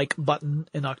dislike button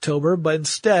in October, but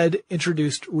instead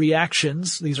introduced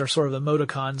reactions. These are sort of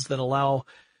emoticons that allow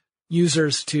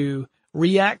users to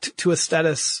react to a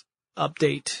status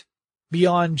update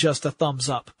beyond just a thumbs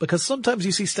up, because sometimes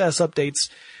you see status updates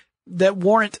that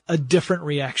warrant a different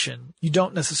reaction. You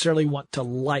don't necessarily want to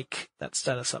like that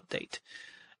status update.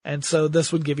 And so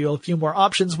this would give you a few more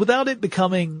options without it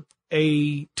becoming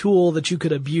a tool that you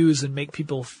could abuse and make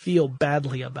people feel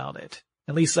badly about it.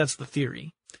 At least that's the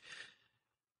theory.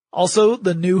 Also,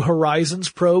 the New Horizons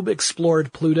probe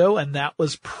explored Pluto, and that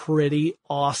was pretty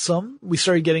awesome. We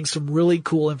started getting some really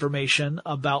cool information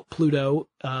about Pluto.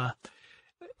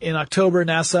 In October,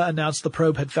 NASA announced the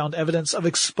probe had found evidence of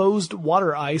exposed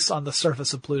water ice on the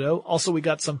surface of Pluto. Also, we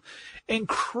got some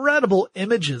incredible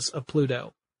images of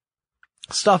Pluto.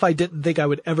 Stuff I didn't think I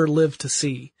would ever live to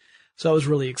see. So that was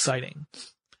really exciting.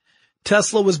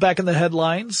 Tesla was back in the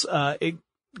headlines. It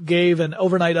gave an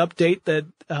overnight update that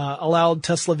allowed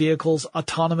Tesla vehicles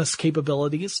autonomous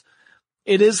capabilities.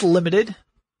 It is limited.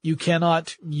 You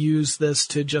cannot use this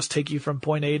to just take you from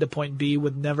point A to point B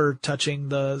with never touching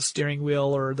the steering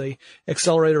wheel or the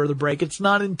accelerator or the brake. It's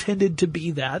not intended to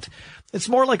be that. It's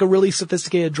more like a really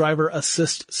sophisticated driver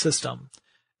assist system,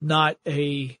 not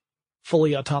a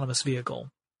fully autonomous vehicle.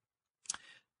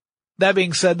 That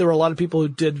being said, there were a lot of people who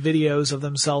did videos of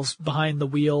themselves behind the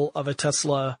wheel of a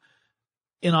Tesla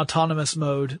in autonomous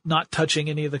mode, not touching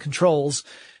any of the controls,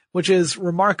 which is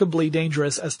remarkably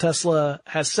dangerous, as Tesla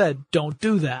has said, don't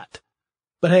do that.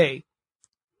 But hey,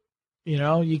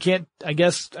 you can't, I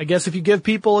guess if you give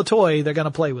people a toy, they're going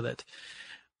to play with it.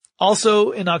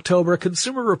 Also in October,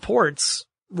 Consumer Reports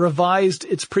revised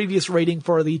its previous rating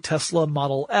for the Tesla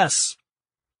Model S.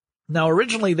 Now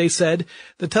originally they said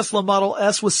the Tesla Model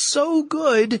S was so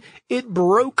good, it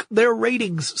broke their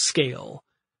ratings scale.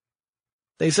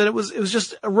 They said it was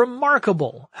just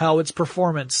remarkable how its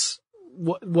performance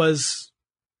was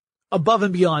above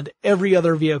and beyond every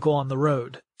other vehicle on the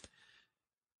road.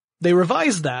 They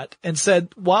revised that and said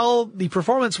while the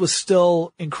performance was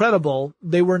still incredible,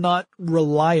 they were not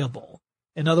reliable.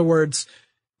 In other words,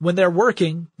 when they're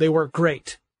working, they work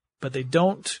great, but they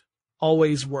don't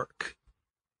always work.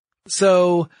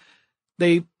 So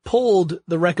they pulled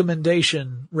the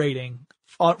recommendation rating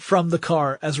from the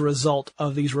car as a result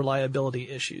of these reliability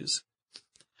issues.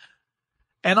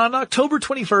 And on October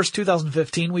 21st,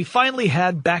 2015, we finally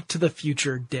had Back to the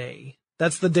Future Day.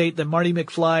 That's the date that Marty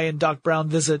McFly and Doc Brown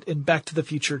visit in Back to the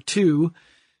Future 2.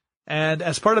 And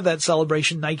as part of that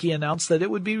celebration, Nike announced that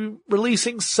it would be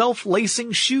releasing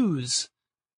self-lacing shoes,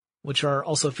 which are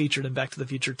also featured in Back to the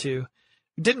Future 2.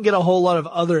 We didn't get a whole lot of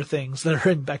other things that are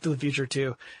in Back to the Future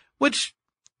 2, which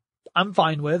I'm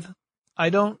fine with. I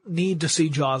don't need to see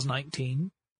Jaws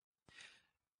 19.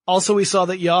 Also, we saw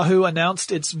that Yahoo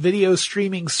announced its video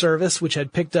streaming service, which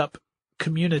had picked up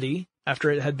Community after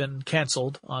it had been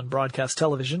canceled on broadcast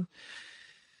television.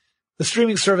 The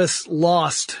streaming service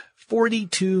lost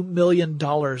 $42 million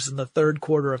in the third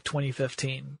quarter of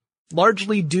 2015,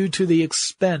 largely due to the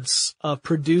expense of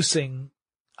producing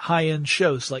high-end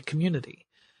shows like Community.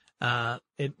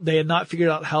 They had not figured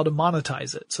out how to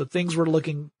monetize it, so things were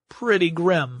looking pretty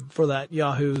grim for that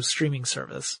Yahoo streaming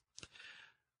service.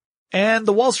 And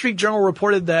the Wall Street Journal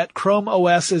reported that Chrome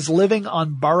OS is living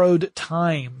on borrowed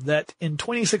time, that in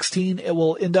 2016 it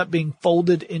will end up being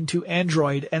folded into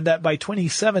Android, and that by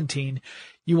 2017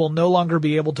 you will no longer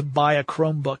be able to buy a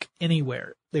Chromebook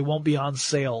anywhere. They won't be on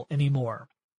sale anymore.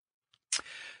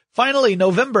 Finally,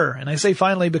 November, and I say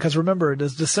finally because remember, it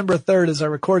is December 3rd as I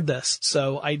record this,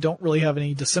 so I don't really have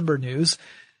any December news.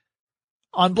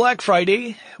 On Black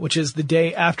Friday, which is the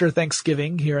day after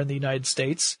Thanksgiving here in the United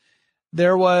States,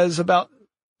 there was about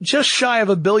just shy of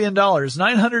 $1 billion,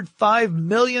 $905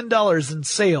 million in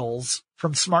sales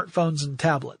from smartphones and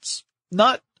tablets.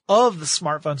 Not of the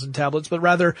smartphones and tablets, but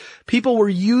rather people were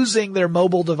using their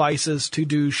mobile devices to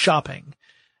do shopping.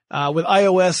 With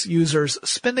iOS users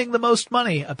spending the most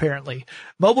money, apparently.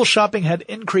 Mobile shopping had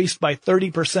increased by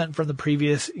 30% from the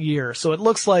previous year. So it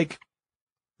looks like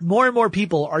more and more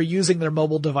people are using their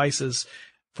mobile devices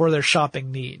for their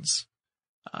shopping needs.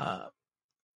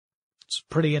 It's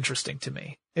pretty interesting to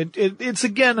me. It's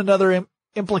again another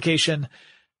implication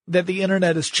that the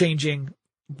internet is changing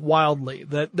wildly,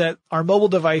 that our mobile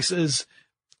devices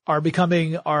are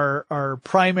becoming our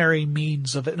primary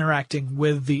means of interacting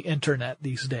with the internet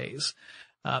these days.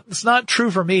 It's not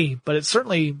true for me, but it's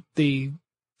certainly the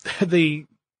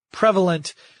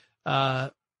prevalent,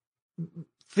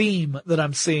 theme that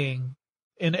I'm seeing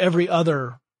in every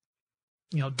other,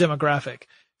 demographic,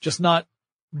 just not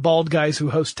bald guys who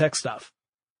host tech stuff.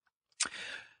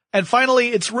 And finally,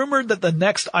 it's rumored that the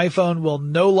next iPhone will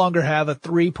no longer have a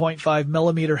 3.5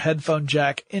 millimeter headphone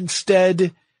jack.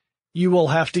 Instead, you will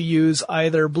have to use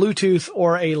either Bluetooth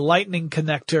or a Lightning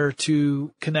connector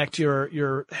to connect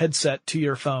your headset to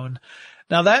your phone.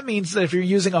 Now that means that if you're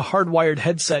using a hardwired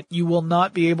headset, you will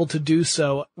not be able to do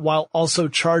so while also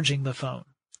charging the phone.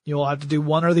 You will have to do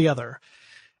one or the other.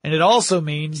 And it also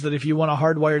means that if you want a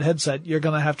hardwired headset, you're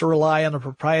going to have to rely on a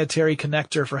proprietary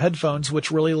connector for headphones, which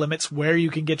really limits where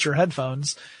you can get your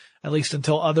headphones, at least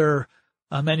until other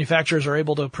manufacturers are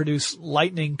able to produce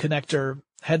Lightning connector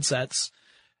headsets.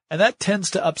 And that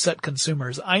tends to upset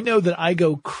consumers. I know that I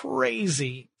go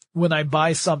crazy when I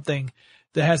buy something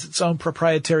that has its own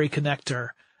proprietary connector.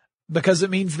 because it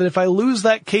means that if I lose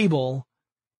that cable,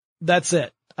 that's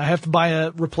it. I have to buy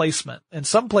a replacement. And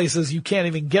some places you can't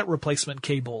even get replacement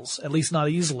cables, at least not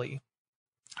easily.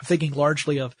 I'm thinking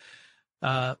largely of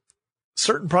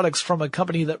certain products from a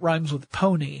company that rhymes with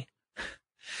pony.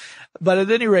 But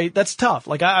at any rate, that's tough.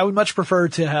 Like I would much prefer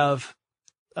to have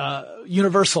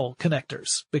universal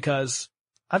connectors, because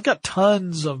I've got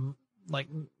tons of like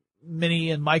mini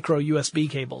and micro USB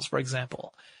cables, for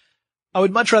example. I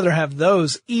would much rather have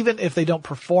those, even if they don't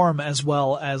perform as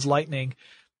well as Lightning,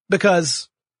 because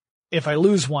if I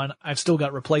lose one, I've still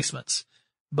got replacements.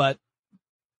 But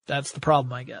that's the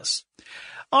problem, I guess.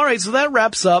 All right, so that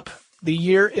wraps up the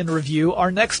year in review.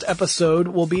 Our next episode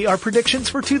will be our predictions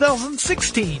for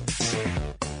 2016.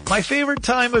 My favorite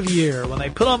time of year, when I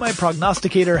put on my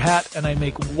prognosticator hat and I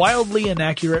make wildly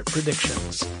inaccurate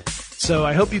predictions. So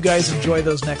I hope you guys enjoy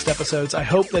those next episodes. I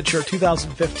hope that your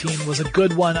 2015 was a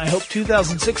good one. I hope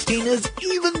 2016 is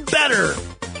even better.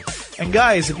 And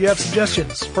guys, if you have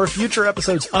suggestions for future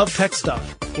episodes of Tech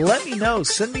Stuff, let me know.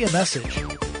 Send me a message.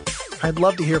 I'd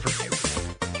love to hear from you.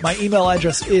 My email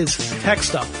address is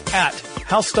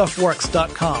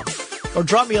techstuff@howstuffworks.com, or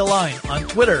drop me a line on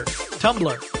Twitter,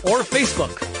 Tumblr, or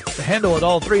Facebook. The handle at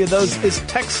all three of those is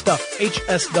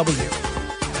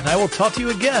TechStuffHSW. And I will talk to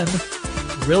you again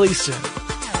really soon.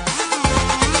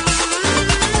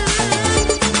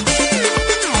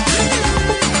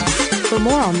 For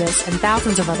more on this and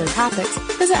thousands of other topics,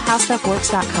 visit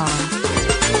howstuffworks.com.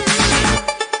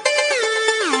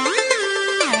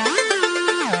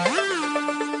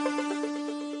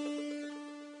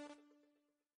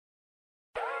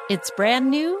 It's brand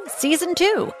new, Season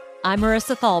 2. I'm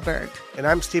Marissa Thalberg. And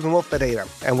I'm Stephen Wolf Bedeta,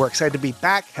 and we're excited to be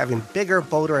back having bigger,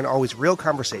 bolder, and always real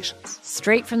conversations.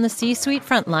 Straight from the C-suite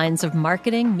front lines of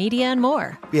marketing, media, and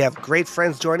more. We have great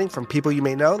friends joining, from people you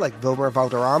may know, like Wilmer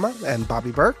Valderrama and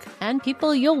Bobby Burke. And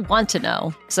people you'll want to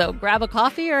know. So grab a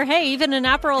coffee or, hey, even an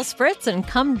Aperol Spritz, and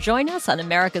come join us on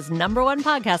America's #1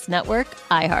 podcast network,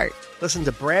 iHeart. Listen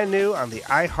to Brand New on the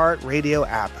iHeart Radio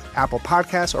app, Apple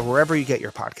Podcasts, or wherever you get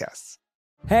your podcasts.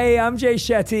 Hey, I'm Jay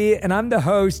Shetty, and I'm the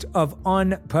host of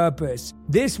On Purpose.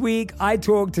 This week, I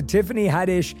talked to Tiffany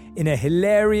Haddish in a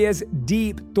hilarious,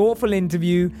 deep, thoughtful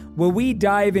interview where we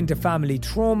dive into family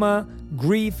trauma,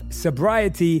 grief,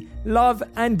 sobriety, love,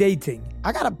 and dating.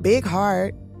 I got a big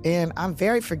heart, and I'm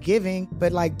very forgiving,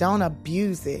 but don't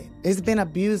abuse it. It's been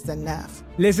abused enough.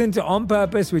 Listen to On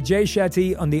Purpose with Jay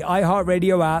Shetty on the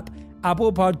iHeartRadio app,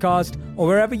 Apple Podcast, or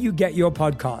wherever you get your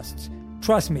podcasts.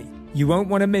 Trust me, you won't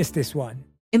want to miss this one.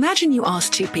 Imagine you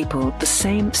ask two people the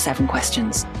same 7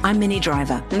 questions. I'm Minnie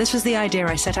Driver, and this was the idea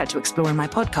I set out to explore in my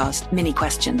podcast, Minnie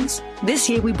Questions. This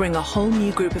year, we bring a whole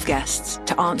new group of guests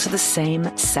to answer the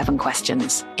same 7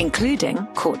 questions, including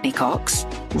Courtney Cox,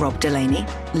 Rob Delaney,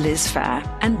 Liz Phair,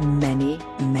 and many,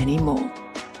 many more.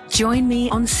 Join me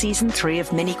on Season 3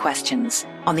 of Minnie Questions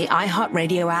on the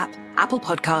iHeartRadio app, Apple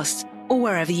Podcasts, or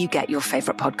wherever you get your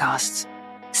favorite podcasts.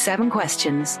 7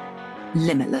 questions,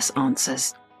 limitless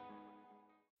answers.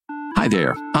 Hi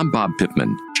there, I'm Bob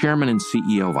Pittman, Chairman and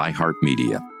CEO of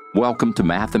iHeartMedia. Welcome to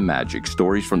Math and Magic,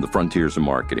 Stories from the Frontiers of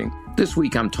Marketing. This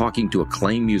week I'm talking to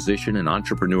acclaimed musician and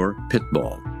entrepreneur,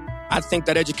 Pitbull. I think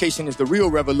that education is the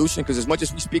real revolution, because as much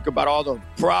as we speak about all the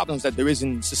problems that there is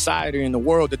in society and the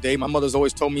world today, my mother's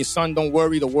always told me, son, don't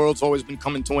worry, the world's always been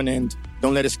coming to an end.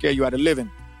 Don't let it scare you out of living.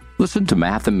 Listen to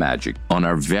Math and Magic on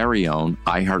our very own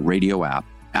iHeartRadio app,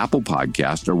 Apple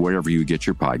Podcast, or wherever you get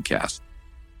your podcasts.